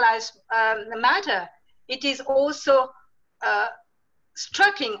Black Lives Matter, it is also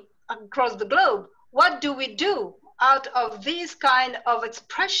striking across the globe. What do we do out of these kind of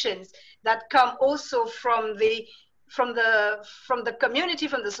expressions that come also from the community,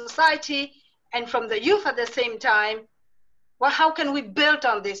 from the society, and from the youth at the same time? Well, how can we build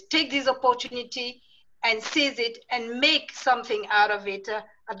on this, take this opportunity and seize it and make something out of it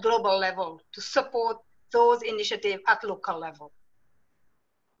at global level to support those initiatives at local level?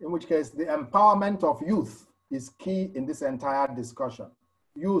 In which case, the empowerment of youth is key in this entire discussion.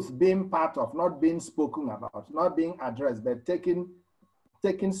 Youth being part of, not being spoken about, not being addressed, but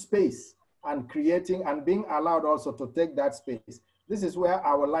taking space and creating and being allowed also to take that space. This is where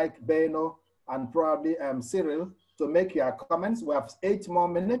I would like Benno and probably Cyril to make your comments. We have 8 more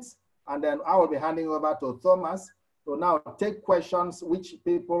minutes, and then I will be handing over to Thomas to now take questions which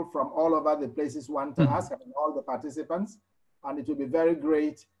people from all over the places want to ask, and all the participants. And it will be very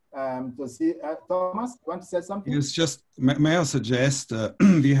great to see. Thomas, you want to say something? It's just, may I suggest,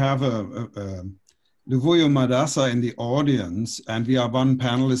 we have Luvuyo Madasa in the audience, and we are one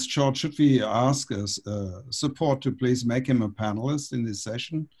panelist short. Should we ask support to please make him a panelist in this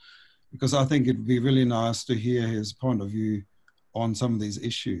session? Because I think it'd be really nice to hear his point of view on some of these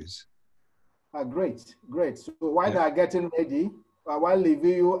issues. Great, great. So while they are getting ready, while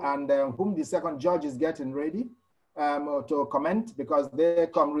Livuyo and whom the second judge is getting ready to comment, because they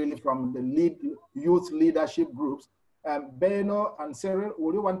come really from the youth leadership groups. Benno and Cyril,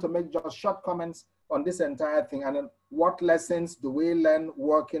 would you want to make just short comments on this entire thing? And then what lessons do we learn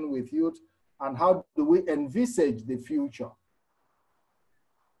working with youth, and how do we envisage the future?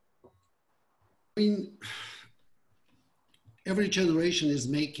 I mean, every generation is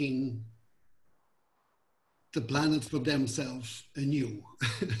making the planet for themselves anew.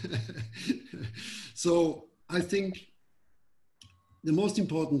 So I think the most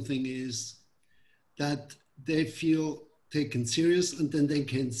important thing is that they feel taken serious, and then they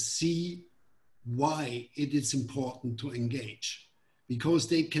can see why it is important to engage. Because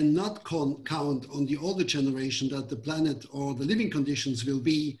they cannot count on the older generation that the planet or the living conditions will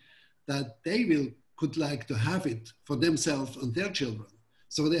be that they could like to have it for themselves and their children.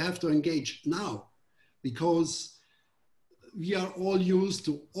 So they have to engage now, because we are all used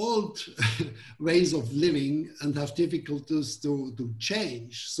to old ways of living and have difficulties to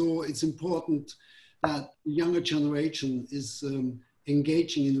change. So it's important that the younger generation is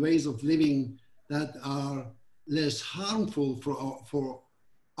engaging in ways of living that are less harmful for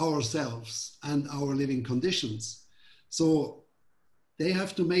ourselves and our living conditions. So they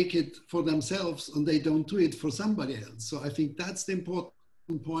have to make it for themselves, and they don't do it for somebody else. So I think that's the important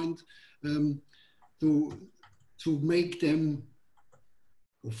point, to make them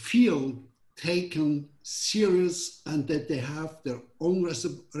feel taken serious, and that they have their own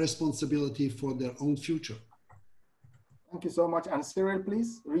responsibility for their own future. Thank you so much. And Cyril,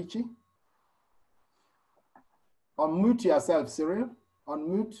 please, Ritchie. Unmute yourself, Cyril.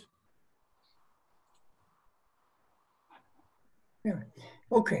 Unmute. Yeah.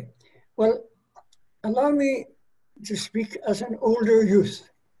 Okay. Well, allow me to speak as an older youth.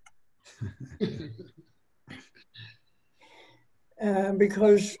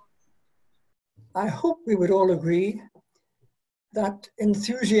 Because I hope we would all agree that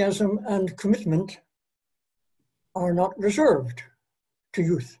enthusiasm and commitment are not reserved to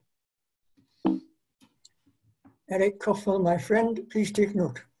youth. Eric Koffel, my friend, please take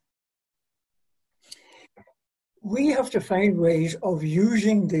note. We have to find ways of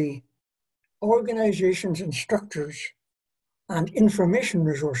using the organizations and structures and information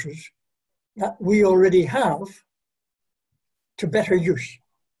resources that we already have to better use.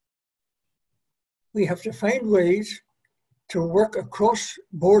 We have to find ways to work across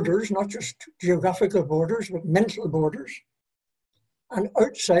borders, not just geographical borders, but mental borders, and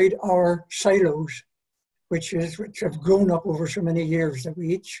outside our silos, which have grown up over so many years that we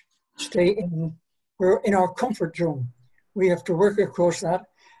each stay we're in our comfort zone. We have to work across that,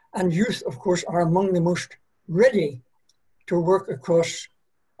 and youth, of course, are among the most ready to work across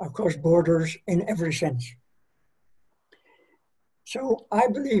borders in every sense. So I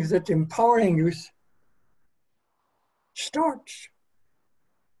believe that empowering youth starts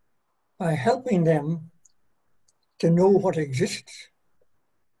by helping them to know what exists,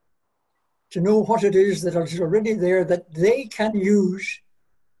 to know what it is that is already there that they can use,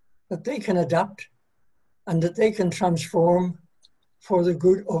 that they can adapt, and that they can transform for the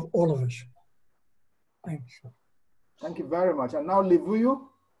good of all of us. Thanks. Thank you very much. And now, Livuyu,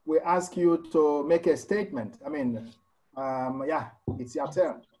 we ask you to make a statement. I mean, yeah, it's your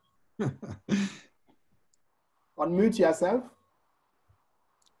turn. Unmute yourself.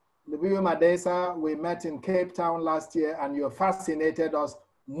 Livuyu Madesa, we met in Cape Town last year, and you fascinated us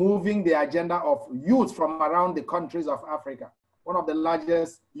moving the agenda of youth from around the countries of Africa. One of the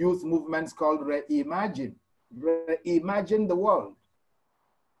largest youth movements called Reimagine. Reimagine the world.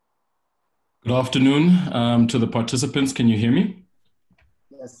 Good afternoon to the participants. Can you hear me?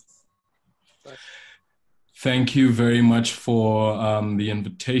 Yes. Thank you very much for the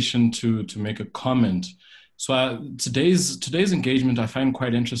invitation to make a comment. So today's engagement I find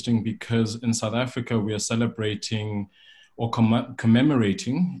quite interesting because in South Africa we are celebrating or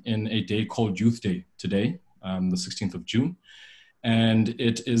commemorating in a day called Youth Day today, the 16th of June. And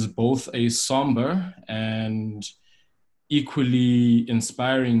it is both a somber and equally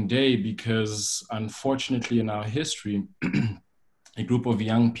inspiring day because unfortunately in our history, a group of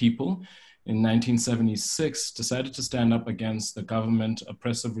young people in 1976 decided to stand up against the government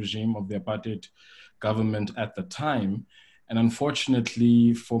oppressive regime of the apartheid government at the time. And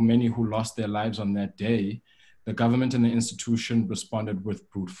unfortunately for many who lost their lives on that day, the government and the institution responded with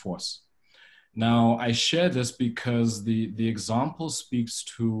brute force. Now, I share this because the example speaks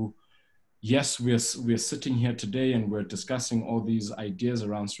to, yes, we're sitting here today and we're discussing all these ideas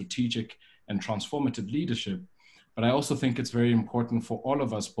around strategic and transformative leadership, but I also think it's very important for all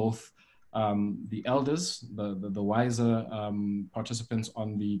of us, both the elders, the wiser participants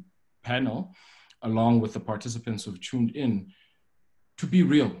on the panel, along with the participants who've tuned in, to be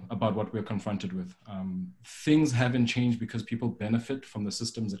real about what we're confronted with. Things haven't changed because people benefit from the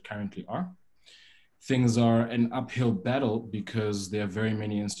systems that currently are. Things are an uphill battle because there are very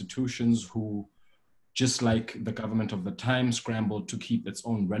many institutions who, just like the government of the time, scrambled to keep its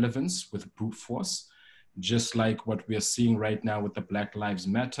own relevance with brute force, just like what we are seeing right now with the Black Lives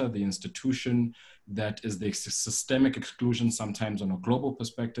Matter, the institution that is the systemic exclusion, sometimes on a global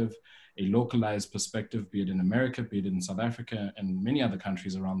perspective, a localized perspective, be it in America, be it in South Africa, and many other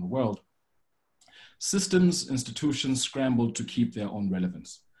countries around the world. Systems, institutions scrambled to keep their own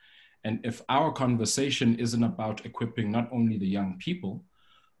relevance. And if our conversation isn't about equipping not only the young people,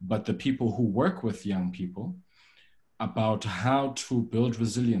 but the people who work with young people, about how to build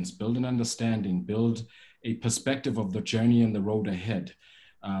resilience, build an understanding, build a perspective of the journey and the road ahead.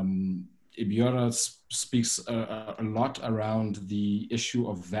 Obiora speaks a lot around the issue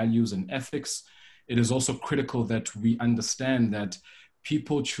of values and ethics. It is also critical that we understand that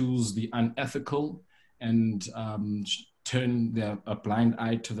people choose the unethical and turn a blind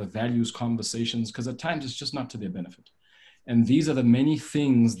eye to the values conversations, because at times it's just not to their benefit. And these are the many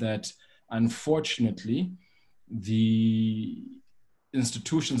things that, unfortunately, the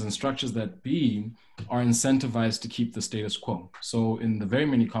institutions and structures that be are incentivized to keep the status quo. So in the very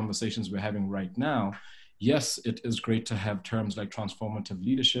many conversations we're having right now, yes, it is great to have terms like transformative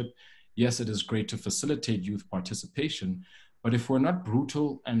leadership. Yes, it is great to facilitate youth participation. But if we're not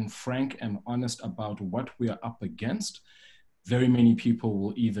brutal and frank and honest about what we are up against, very many people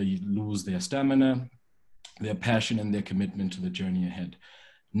will either lose their stamina, their passion, and their commitment to the journey ahead.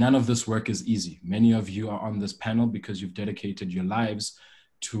 None of this work is easy. Many of you are on this panel because you've dedicated your lives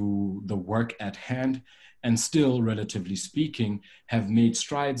to the work at hand and still, relatively speaking, have made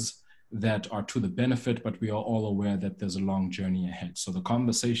strides that are to the benefit, but we are all aware that there's a long journey ahead. So the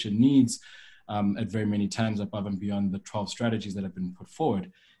conversation needs at very many times above and beyond the 12 strategies that have been put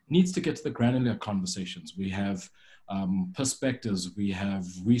forward, needs to get to the granular conversations. We have perspectives, we have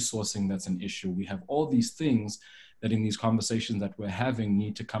resourcing that's an issue, we have all these things that in these conversations that we're having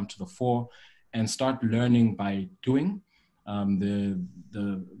need to come to the fore and start learning by doing.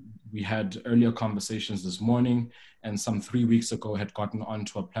 We had earlier conversations this morning, and some 3 weeks ago had gotten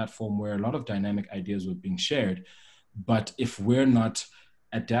onto a platform where a lot of dynamic ideas were being shared. But if we're not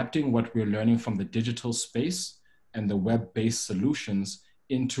adapting what we're learning from the digital space and the web-based solutions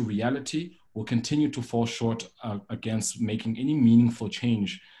into reality, we'll continue to fall short against making any meaningful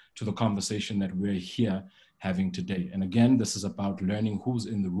change to the conversation that we're here having today. And again, this is about learning who's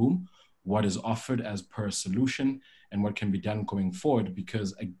in the room, what is offered as per solution, and what can be done going forward,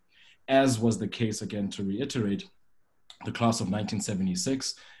 because as was the case, again, to reiterate, the class of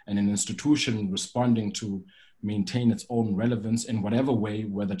 1976 and an institution responding to maintain its own relevance in whatever way,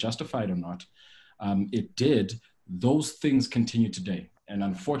 whether justified or not, it did, those things continue today. And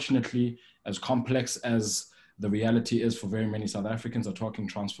unfortunately, as complex as the reality is for very many South Africans are talking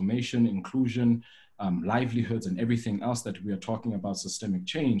transformation, inclusion, livelihoods, and everything else that we are talking about systemic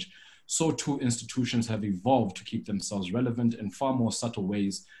change, so too institutions have evolved to keep themselves relevant in far more subtle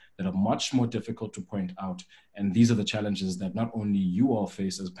ways that are much more difficult to point out. And these are the challenges that not only you all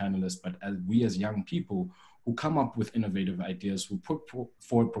face as panelists, but as we as young people who come up with innovative ideas, who put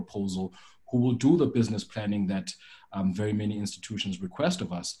forward proposal, who will do the business planning that very many institutions request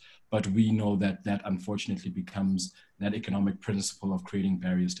of us. But we know that that unfortunately becomes that economic principle of creating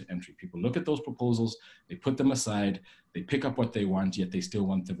barriers to entry. People look at those proposals, they put them aside, they pick up what they want, yet they still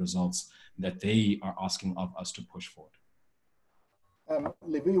want the results that they are asking of us to push forward.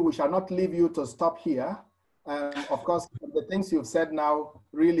 Liviu, we shall not leave you to stop here. Of course, the things you've said now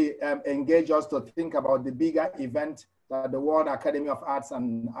really engage us to think about the bigger event that the World Academy of Arts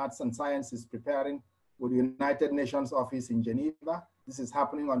and Science is preparing with the United Nations office in Geneva. This is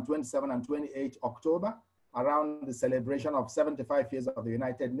happening on 27 and 28 October, around the celebration of 75 years of the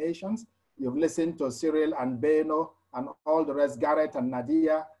United Nations. You've listened to Cyril and Benno and all the rest, Gareth and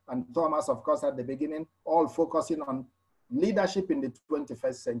Nadia and Thomas, of course, at the beginning, all focusing on leadership in the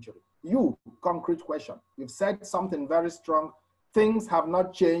 21st century. You, concrete question. You've said something very strong. Things have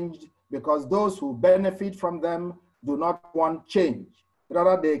not changed because those who benefit from them do not want change.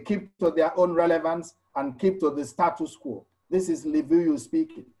 Rather, they keep to their own relevance and keep to the status quo. This is Liviu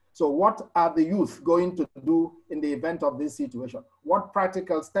speaking. So what are the youth going to do in the event of this situation? What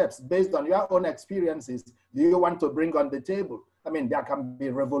practical steps, based on your own experiences, do you want to bring on the table? I mean, there can be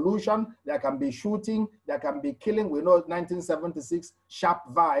revolution, there can be shooting, there can be killing. We know 1976,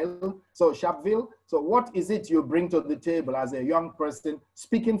 Sharpeville. So what is it you bring to the table as a young person,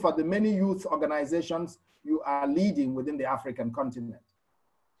 speaking for the many youth organizations you are leading within the African continent?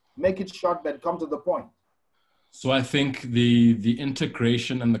 Make it short, but come to the point. So I think the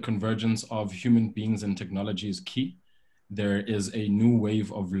integration and the convergence of human beings and technology is key. There is a new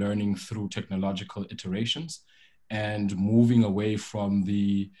wave of learning through technological iterations and moving away from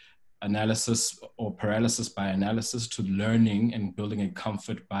the analysis or paralysis by analysis to learning and building a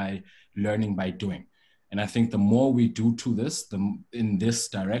comfort by learning by doing. And I think the more we do to this, in this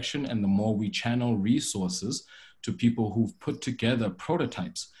direction, and the more we channel resources to people who've put together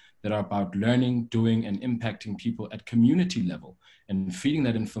prototypes that are about learning, doing, and impacting people at community level, and feeding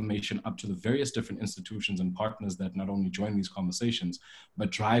that information up to the various different institutions and partners that not only join these conversations,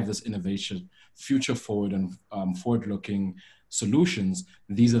 but drive this innovation, future forward and forward-looking solutions.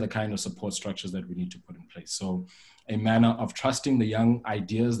 These are the kind of support structures that we need to put in place. So a manner of trusting the young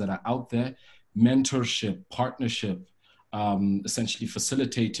ideas that are out there, mentorship, partnership, essentially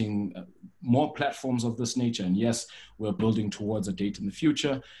facilitating more platforms of this nature. And yes, we're building towards a date in the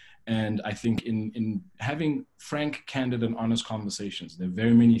future. And I think in having frank, candid, and honest conversations, there are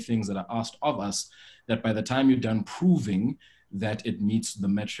very many things that are asked of us that by the time you're done proving that it meets the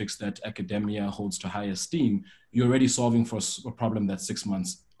metrics that academia holds to high esteem, you're already solving for a problem that's 6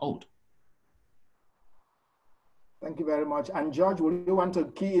 months old. Thank you very much. And George, will you want to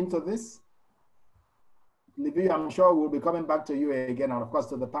key into this? Liviu, I'm sure we'll be coming back to you again, and of course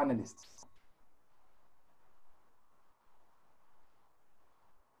to the panelists.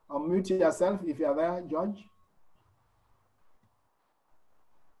 Unmute yourself if you're there, George.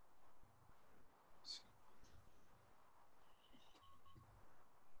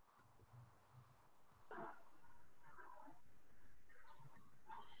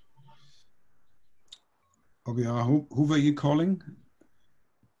 Obiora, who were you calling?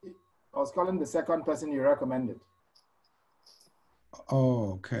 I was calling the second person you recommended.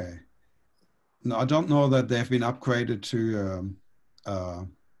 Oh, okay. No, I don't know that they've been upgraded to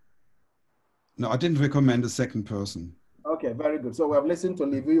No, I didn't recommend a second person. Okay, very good. So we have listened to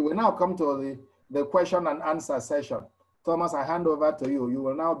Livu. We now come to the question and answer session. Thomas, I hand over to you. You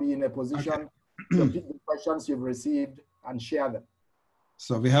will now be in a position to pick the questions you've received and share them.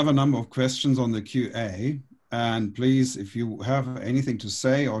 So we have a number of questions on the QA. And please, if you have anything to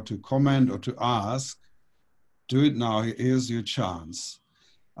say or to comment or to ask, do it now. Here's your chance.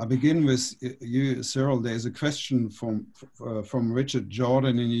 I begin with you, Cyril. There's a question from Richard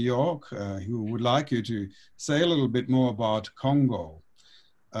Jordan in New York, who would like you to say a little bit more about CoNGO,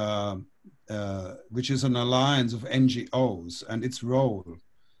 which is an alliance of NGOs and its role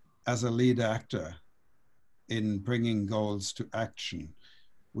as a lead actor in bringing goals to action.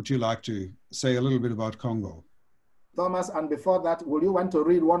 Would you like to say a little bit about CoNGO? Thomas, and before that, will you want to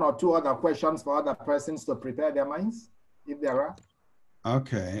read one or two other questions for other persons to prepare their minds, if there are?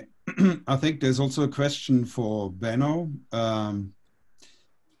 Okay. I think there's also a question for Benno.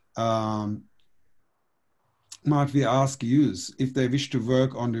 Might we ask youth if they wish to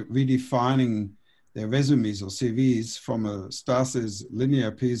work on redefining their resumes or CVs from a stasis linear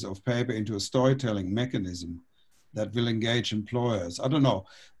piece of paper into a storytelling mechanism that will engage employers? I don't know.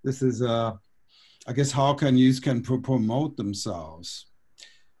 This is, I guess, how can youth promote themselves?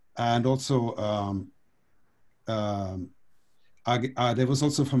 And also, there was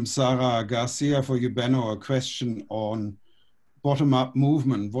also from Sarah Garcia for you, Benno, a question on bottom-up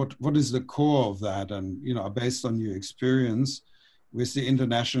movement. What is the core of that? And, you know, based on your experience with the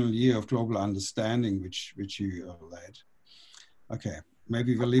International Year of Global Understanding, which you led. Okay,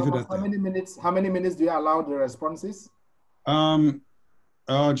 maybe we'll leave it at that. How many minutes do you allow the responses?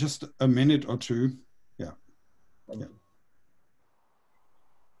 Just a minute or two. Yeah. Yeah.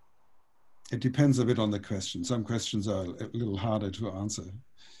 It depends a bit on the question. Some questions are a little harder to answer.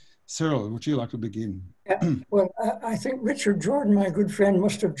 Cyril, would you like to begin? Yeah, well, I think Richard Jordan, my good friend,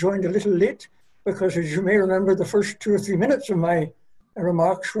 must have joined a little late, because as you may remember, the first 2 or 3 minutes of my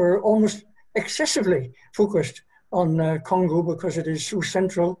remarks were almost excessively focused on CoNGO, because it is so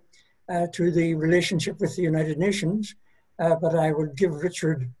central to the relationship with the United Nations. But I would give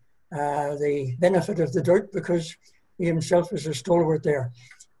Richard the benefit of the doubt, because he himself is a stalwart there.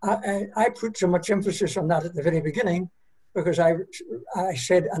 I put so much emphasis on that at the very beginning, because I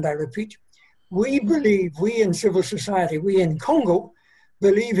said, and I repeat, we believe, we in civil society, we in CoNGO,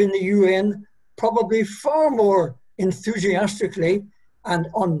 believe in the UN probably far more enthusiastically and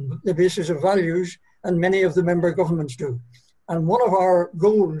on the basis of values than many of the member governments do. And one of our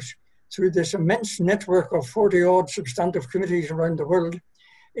goals through this immense network of 40-odd substantive committees around the world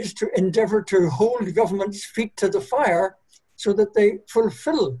is to endeavour to hold governments' feet to the fire so that they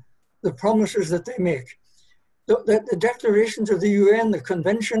fulfill the promises that they make. The declarations of the UN, the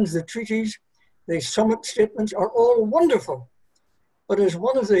conventions, the treaties, the summit statements are all wonderful. But as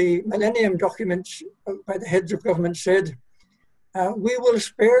one of the Millennium documents by the heads of government said, we will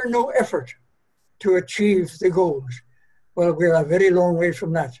spare no effort to achieve the goals. Well, we're a very long way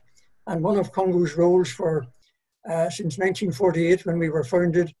from that. And one of CoNGO's roles for since 1948, when we were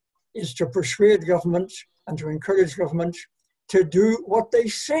founded, is to persuade governments and to encourage governments to do what they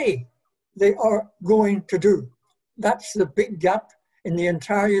say they are going to do. That's the big gap in the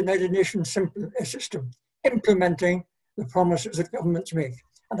entire United Nations system, implementing the promises that governments make.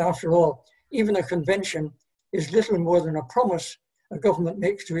 And after all, even a convention is little more than a promise a government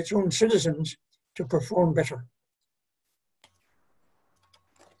makes to its own citizens to perform better.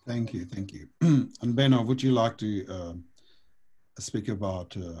 Thank you, thank you. And Benno, would you like to speak about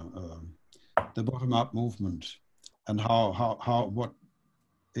the bottom-up movement and what,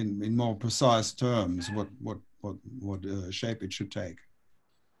 in more precise terms, what shape it should take?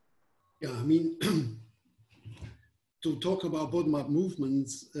 Yeah, I mean, to talk about bottom-up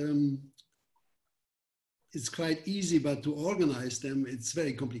movements, it's quite easy, but to organize them, it's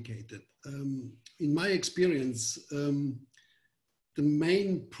very complicated. In my experience, the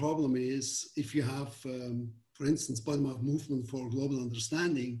main problem is if you have, for instance, bottom-up movement for global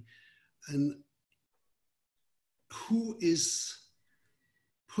understanding, and who is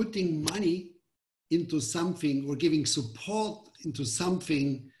putting money into something or giving support into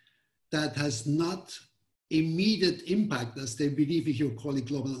something that has not immediate impact, as they believe, if you call it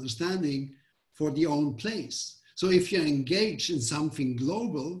global understanding, for their own place. So if you engage in something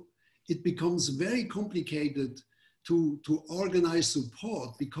global, it becomes very complicated to organize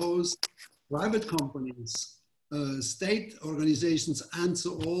support, because private companies, state organizations, and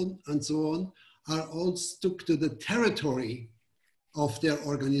so on, are all stuck to the territory of their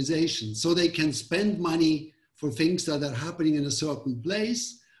organization. So they can spend money for things that are happening in a certain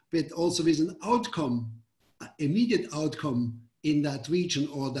place, but also with an outcome, immediate outcome in that region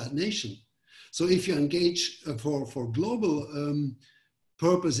or that nation. So if you engage for global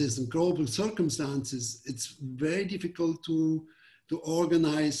purposes and global circumstances, it's very difficult to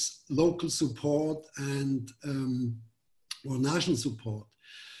organize local support and or national support.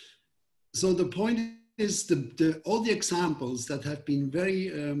 So the point is all the examples that have been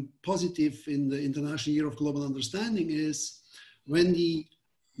very positive in the International Year of Global Understanding is when the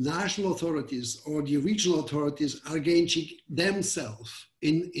national authorities or the regional authorities are engaging themselves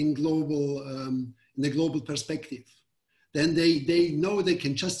in the global perspective. Then they know they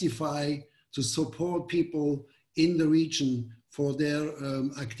can justify to support people in the region for their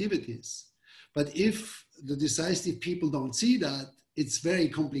activities. But if the decisive people don't see that, it's very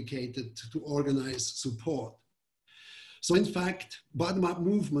complicated to organize support. So in fact, bottom-up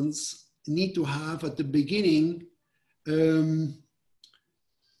movements need to have at the beginning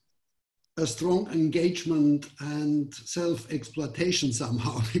a strong engagement and self-exploitation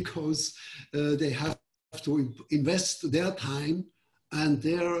somehow, because they have to invest their time and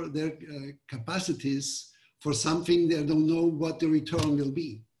their capacities for something they don't know what the return will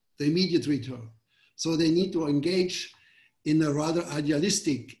be, the immediate return. So they need to engage in a rather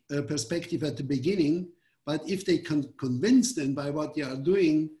idealistic perspective at the beginning, but if they can convince them by what they are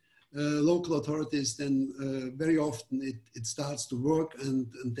doing, local authorities, then very often it starts to work and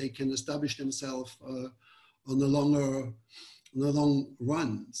they can establish themselves on the long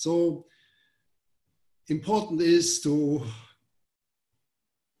run. So important is to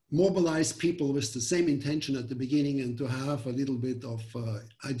mobilize people with the same intention at the beginning and to have a little bit of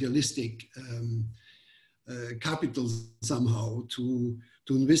idealistic capital somehow to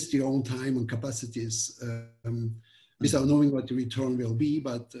invest your own time and capacities without knowing what the return will be.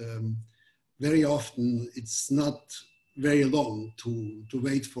 But very often it's not very long to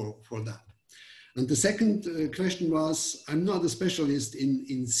wait for that. And the second question was, I'm not a specialist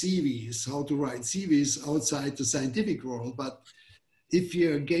in CVs, how to write CVs outside the scientific world, but if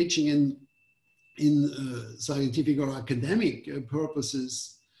you're engaging in scientific or academic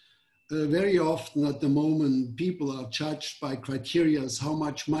purposes, very often at the moment, people are judged by criteria, how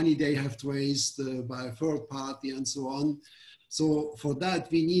much money they have raised by a third party and so on. So for that,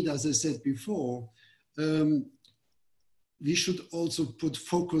 we need, as I said before, we should also put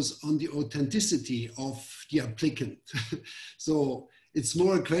focus on the authenticity of the applicant. So it's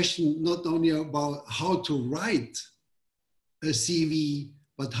more a question not only about how to write a CV,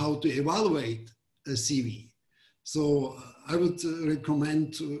 but how to evaluate a CV. So I would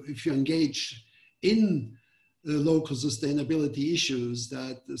recommend, if you engage in local sustainability issues,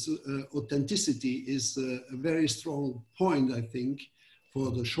 that authenticity is a very strong point, I think, for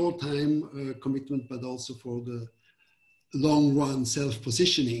the short time commitment, but also for the long run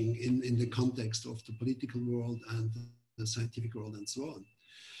self-positioning in the context of the political world and the scientific world and so on.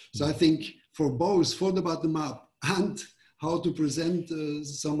 So I think for both, for the bottom up and how to present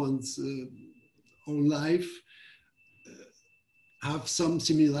someone's own life, have some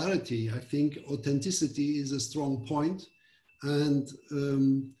similarity. I think authenticity is a strong point, and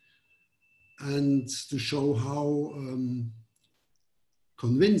to show how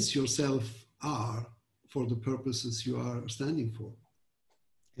convinced yourself are for the purposes you are standing for.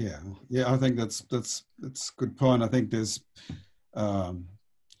 Yeah, I think that's a good point. I think there's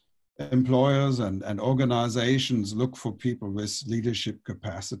employers and organizations look for people with leadership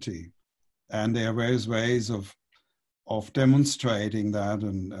capacity, and there are various ways of demonstrating that,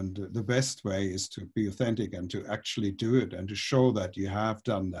 and the best way is to be authentic and to actually do it and to show that you have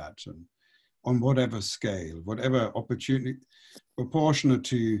done that, and on whatever scale, whatever opportunity, proportionate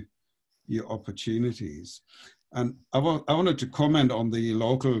to your opportunities. And I wanted to comment on the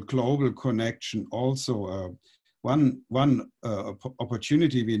local global connection also. One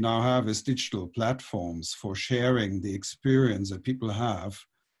opportunity we now have is digital platforms for sharing the experience that people have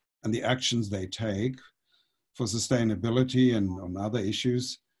and the actions they take for sustainability and on other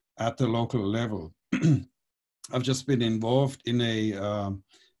issues at the local level. I've just been involved in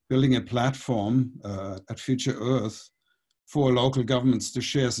building a platform at Future Earth for local governments to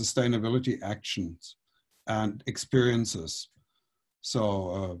share sustainability actions and experiences.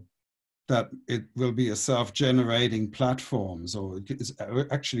 So that it will be a self-generating platform. So it's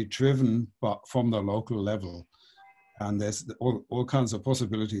actually driven from the local level. And there's all kinds of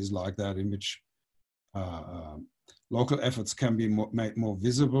possibilities like that in which local efforts can be made more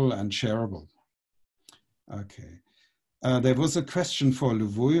visible and shareable. Okay. There was a question for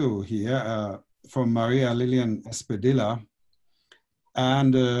Luvuyo here from Maria Lilian Espedilla.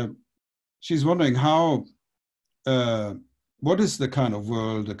 And she's wondering what is the kind of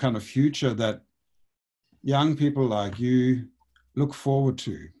world, the kind of future that young people like you look forward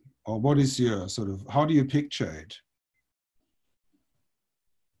to or what is your sort of, how do you picture it?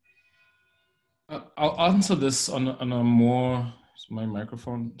 I'll answer this on a more, is my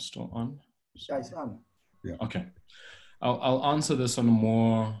microphone still on? Yeah, it's on. Yeah. Okay. I'll answer this on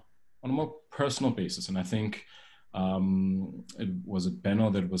a more personal basis. And I think it was Benno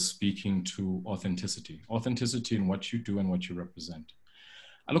that was speaking to authenticity in what you do and what you represent.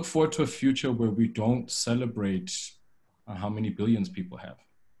 I look forward to a future where we don't celebrate how many billions people have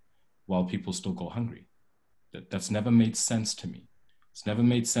while people still go hungry. That's never made sense to me. It's never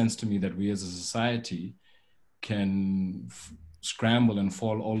made sense to me that we as a society can scramble and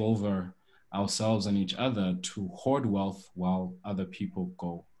fall all over ourselves and each other to hoard wealth while other people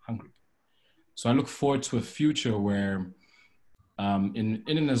go hungry. So I look forward to a future where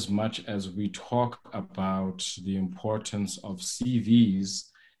in as much as we talk about the importance of CVs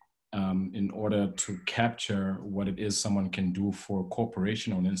in order to capture what it is someone can do for a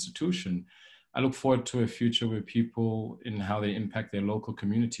corporation or an institution, I look forward to a future where people, in how they impact their local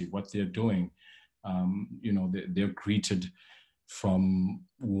community, what they're doing, you know, they're greeted from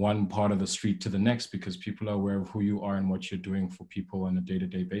one part of the street to the next because people are aware of who you are and what you're doing for people on a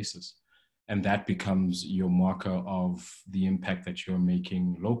day-to-day basis. And that becomes your marker of the impact that you're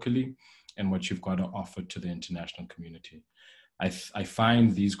making locally and what you've got to offer to the international community. I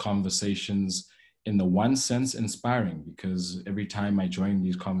find these conversations in the one sense inspiring, because every time I join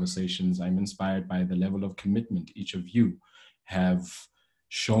these conversations, I'm inspired by the level of commitment each of you have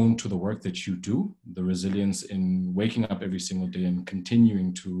shown to the work that you do, the resilience in waking up every single day and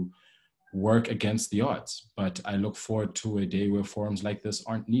continuing to work against the odds. But I look forward to a day where forums like this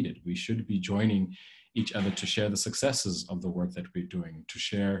aren't needed. We should be joining each other to share the successes of the work that we're doing, to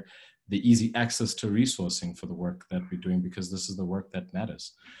share the easy access to resourcing for the work that we're doing, because this is the work that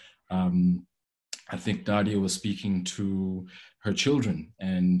matters. I think Nadia was speaking to her children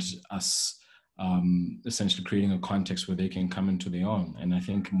and us essentially creating a context where they can come into their own. And I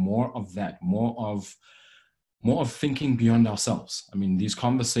think more of that, more of thinking beyond ourselves. I mean, these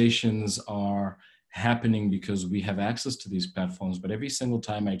conversations are happening because we have access to these platforms, but every single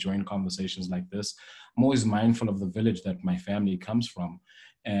time I join conversations like this, I'm always mindful of the village that my family comes from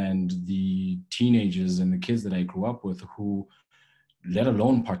and the teenagers and the kids that I grew up with who, let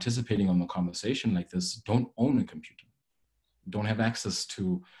alone participating on a conversation like this, don't own a computer, don't have access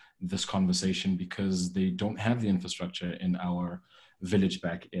to this conversation because they don't have the infrastructure in our village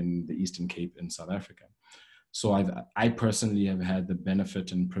back in the Eastern Cape in South Africa. So I personally have had the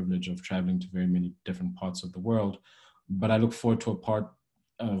benefit and privilege of traveling to very many different parts of the world, but I look forward to a part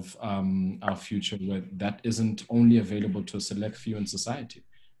of our future where that isn't only available to a select few in society.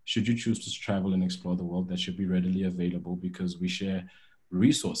 Should you choose to travel and explore the world, that should be readily available because we share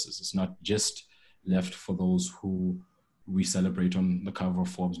resources. It's not just left for those who we celebrate on the cover of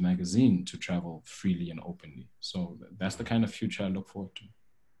Forbes magazine to travel freely and openly. So that's the kind of future I look forward to.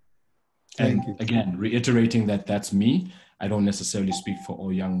 And again, reiterating that that's me. I don't necessarily speak for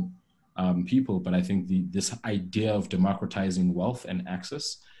all young people, but I think this idea of democratizing wealth and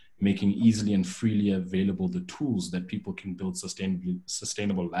access, making easily and freely available the tools that people can build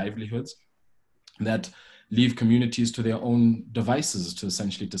sustainable livelihoods that leave communities to their own devices to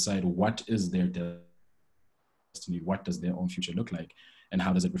essentially decide what is their destiny, what does their own future look like, and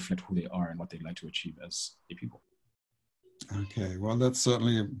how does it reflect who they are and what they'd like to achieve as a people. Okay, well, that's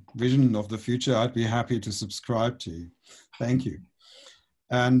certainly a vision of the future I'd be happy to subscribe to. Thank you.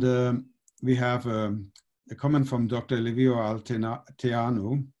 And we have a comment from Dr. Livio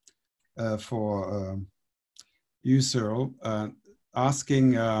Alteanu for you, Cyril,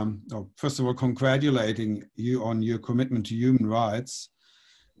 asking, first of all, congratulating you on your commitment to human rights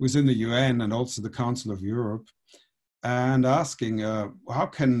within the UN and also the Council of Europe, and asking how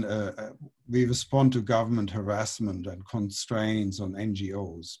can we respond to government harassment and constraints on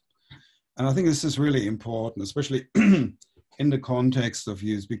NGOs. And I think this is really important, especially in the context of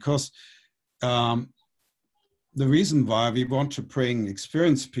youth, because the reason why we want to bring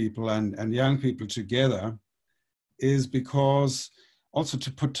experienced people and young people together is because also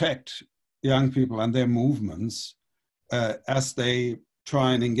to protect young people and their movements as they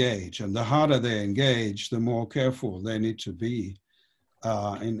try and engage. And the harder they engage, the more careful they need to be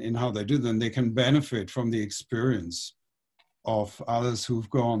in how they do them. They can benefit from the experience of others who've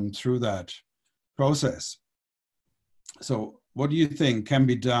gone through that process. So what do you think can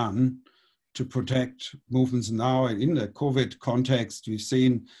be done to protect movements now? In the COVID context, we've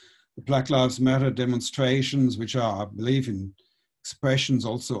seen the Black Lives Matter demonstrations, which are, I believe, in expressions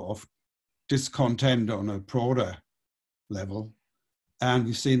also of discontent on a broader level. And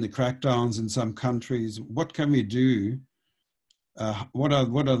we've seen the crackdowns in some countries. What can we do what are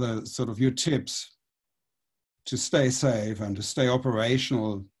the sort of your tips to stay safe and to stay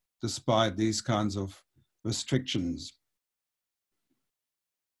operational despite these kinds of restrictions?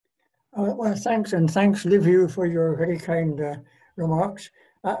 Well, thanks, and thanks, Liviu, for your very kind remarks.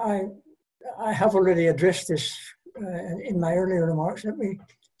 I have already addressed this in my earlier remarks. Let me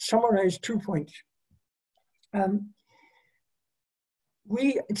summarize 2 points.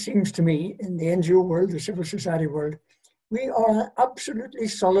 It seems to me, in the NGO world, the civil society world, we are on absolutely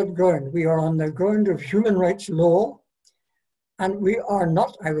solid ground. We are on the ground of human rights law, and we are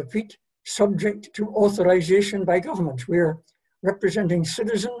not, I repeat, subject to authorization by governments. We are representing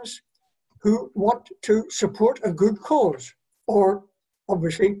citizens who want to support a good cause, or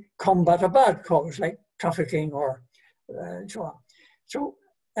obviously combat a bad cause like trafficking or so on. So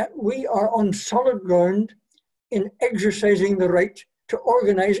we are on solid ground in exercising the right to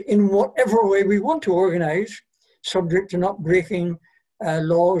organize in whatever way we want to organize, subject to not breaking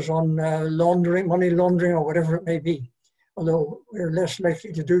laws on laundering, money laundering, or whatever it may be. Although we're less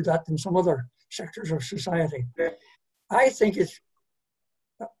likely to do that than some other sectors of society. I think it's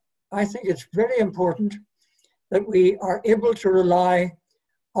very important that we are able to rely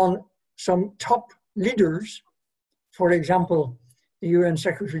on some top leaders, for example, the UN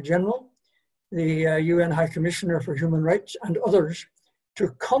Secretary General, the UN High Commissioner for Human Rights, and others, to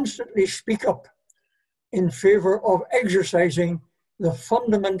constantly speak up in favor of exercising the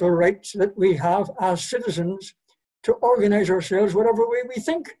fundamental rights that we have as citizens to organize ourselves whatever way we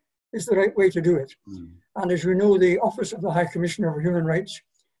think is the right way to do it. And as you know, the Office of the High Commissioner for Human Rights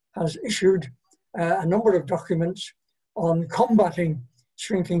has issued a number of documents on combating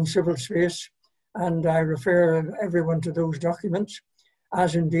shrinking civil space, and I refer everyone to those documents,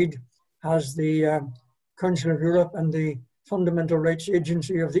 as indeed has the Council of Europe and the Fundamental Rights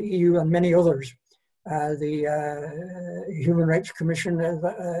Agency of the EU and many others, the Human Rights Commission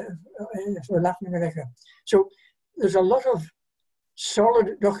for Latin America. So there's a lot of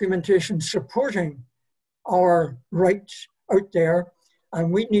solid documentation supporting our rights out there,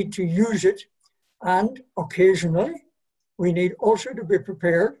 and we need to use it. And occasionally, we need also to be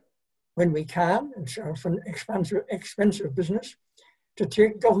prepared when we can, it's often expensive business, to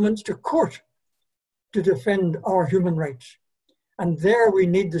take governments to court to defend our human rights. And there we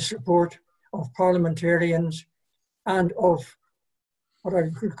need the support of parliamentarians and of what I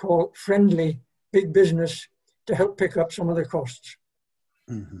could call friendly big business to help pick up some of the costs.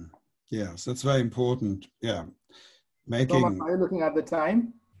 Mm-hmm. Yes, that's very important. Yeah. Thomas, are you looking at the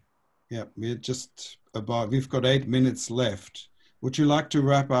time? Yeah, we've got 8 minutes left. Would you like to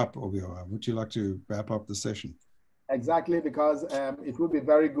wrap up, Obiora? Would you like to wrap up the session? Exactly, because it would be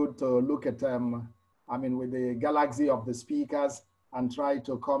very good to look at, with the galaxy of the speakers and try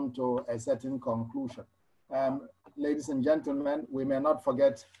to come to a certain conclusion. Ladies and gentlemen, we may not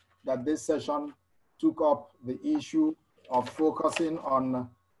forget that this session took up the issue of focusing on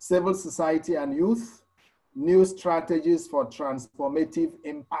civil society and youth, new strategies for transformative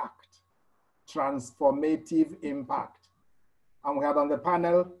impact. Transformative impact. And we had on the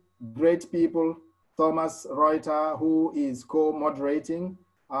panel great people, Thomas Reuter, who is co-moderating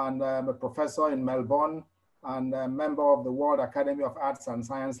and a professor in Melbourne and a member of the World Academy of Arts and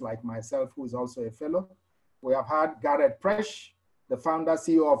Science like myself, who is also a fellow. We have had Gareth Presch, the founder,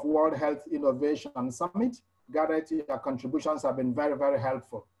 CEO of World Health Innovation Summit. Gareth, your contributions have been very, very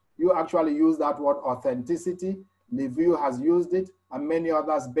helpful. You actually use that word authenticity. Liviu has used it, and many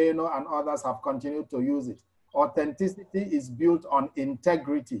others, Benno and others have continued to use it. Authenticity is built on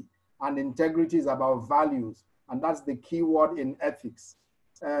integrity, and integrity is about values, and that's the key word in ethics.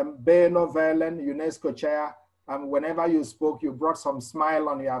 Benno, Werlen, UNESCO chair, whenever you spoke, you brought some smile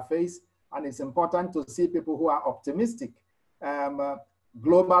on your face, and it's important to see people who are optimistic.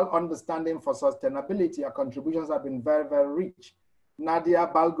 Global understanding for sustainability, your contributions have been very, very rich. Nadia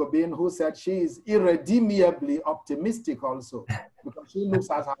Balgobin, who said she is irredeemably optimistic also, because she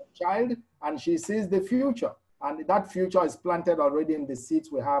looks at her child and she sees the future. And that future is planted already in the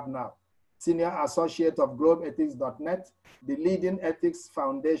seats we have now. Senior Associate of GlobeEthics.net, the leading ethics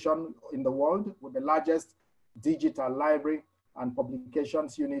foundation in the world with the largest digital library and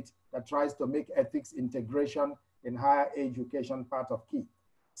publications unit that tries to make ethics integration in higher education part of key.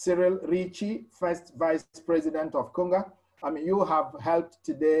 Cyril Ritchie, first Vice President of CoNGO. You have helped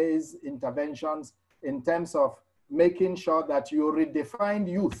today's interventions in terms of making sure that you redefine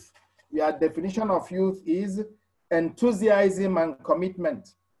youth. Your definition of youth is enthusiasm and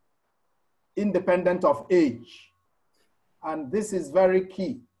commitment, independent of age. And this is very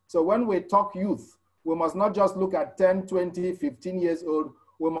key. So when we talk youth, we must not just look at 10, 20, 15 years old.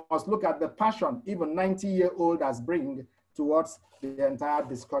 We must look at the passion even 90-year-old bring towards the entire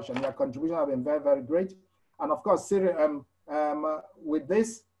discussion. Your contribution have been very, very great. And of course, Cyril, with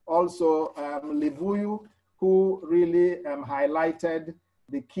this, also Livuyu, who really highlighted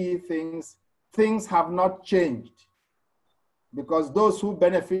the key things. Things have not changed because those who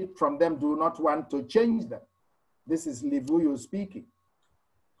benefit from them do not want to change them. This is Livuyu speaking.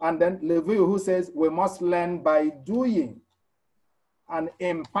 And then Livuyu who says, we must learn by doing and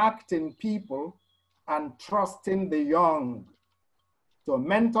impacting people and trusting the young to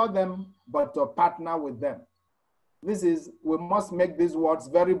mentor them, but to partner with them. This is, we must make these words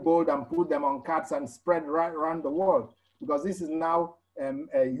very bold and put them on cards and spread right around the world, because this is now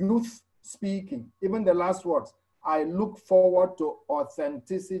a youth speaking. Even the last words, I look forward to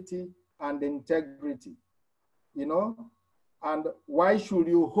authenticity and integrity, you know? And why should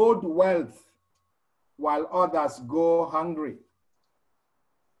you hold wealth while others go hungry?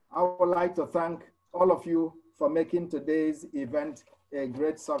 I would like to thank all of you for making today's event a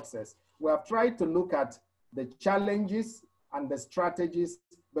great success. We have tried to look at the challenges and the strategies,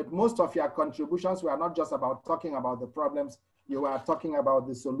 but most of your contributions were not just about talking about the problems, you were talking about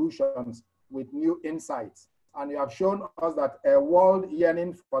the solutions with new insights. And you have shown us that a world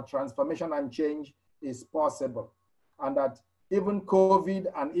yearning for transformation and change is possible, and that even COVID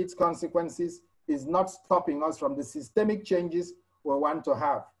and its consequences is not stopping us from the systemic changes we want to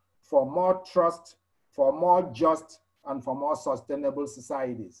have for more trust, for more just, and for more sustainable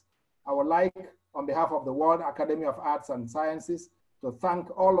societies. I would like, on behalf of the World Academy of Arts and Sciences, to thank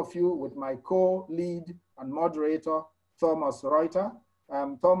all of you with my co-lead and moderator, Thomas Reuter.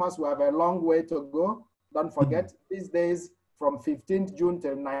 Thomas, we have a long way to go. Don't forget, these days, from 15th June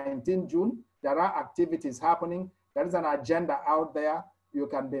till 19th June, there are activities happening. There is an agenda out there. You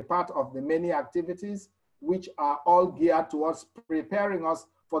can be part of the many activities which are all geared towards preparing us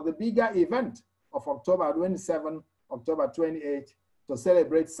for the bigger event of October 27, October 28, to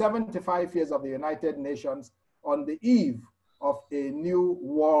celebrate 75 years of the United Nations on the eve of a new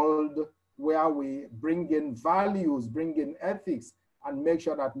world where we bring in values, bring in ethics, and make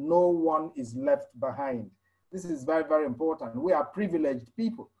sure that no one is left behind. This is very, very important. We are privileged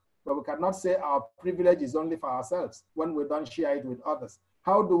people, but we cannot say our privilege is only for ourselves when we don't share it with others.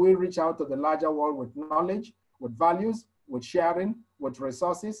 How do we reach out to the larger world with knowledge, with values, with sharing, with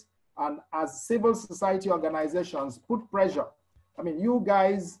resources? And as civil society organizations put pressure, I mean, you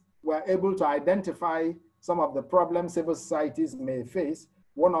guys were able to identify some of the problems civil societies may face,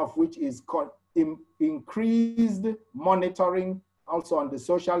 one of which is increased monitoring also on the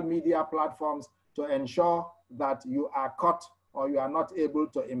social media platforms to ensure that you are caught or you are not able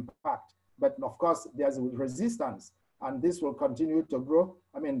to impact. But of course, there's resistance, and this will continue to grow.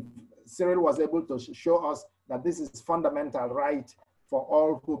 I mean, Cyril was able to show us that this is fundamental right for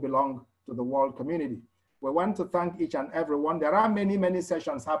all who belong to the world community. We want to thank each and every one. There are many, many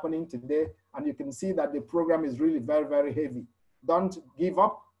sessions happening today, and you can see that the program is really very, very heavy. Don't give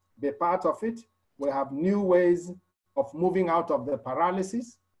up, be part of it. We have new ways of moving out of the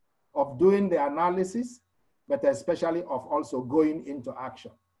paralysis, of doing the analysis, but especially of also going into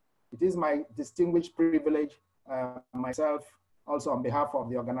action. It is my distinguished privilege, myself, also on behalf of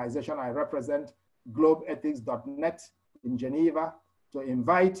the organization I represent, globeethics.net in Geneva, to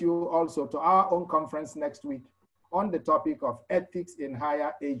invite you also to our own conference next week on the topic of ethics in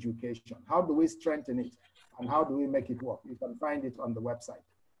higher education. How do we strengthen it and how do we make it work? You can find it on the website.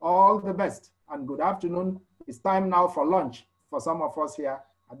 All the best and good afternoon. It's time now for lunch for some of us here.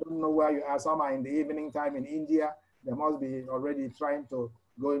 I don't know where you are. Some are in the evening time in India. They must be already trying to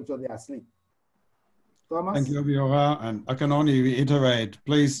go into their sleep. Thomas? Thank you, Obiora. And I can only reiterate,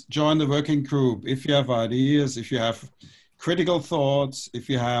 please join the working group. If you have ideas, if you have critical thoughts, if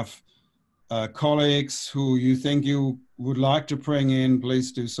you have colleagues who you think you would like to bring in,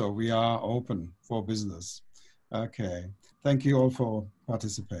 please do so. We are open for business. Okay. Thank you all for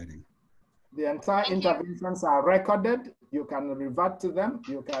participating. The entire interventions are recorded. You can revert to them.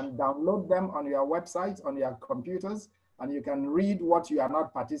 You can download them on your website, on your computers, and you can read what you are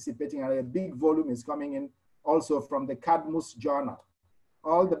not participating in. A big volume is coming in also from the Cadmus Journal.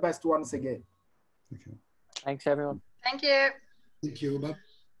 All the best once again. Okay. Thanks, everyone. Thank you. Thank you.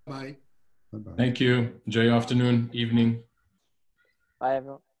 Bye-bye. Bye-bye. Thank you. Enjoy your afternoon, evening. Bye,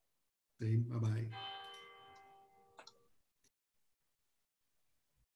 everyone. Bye-bye.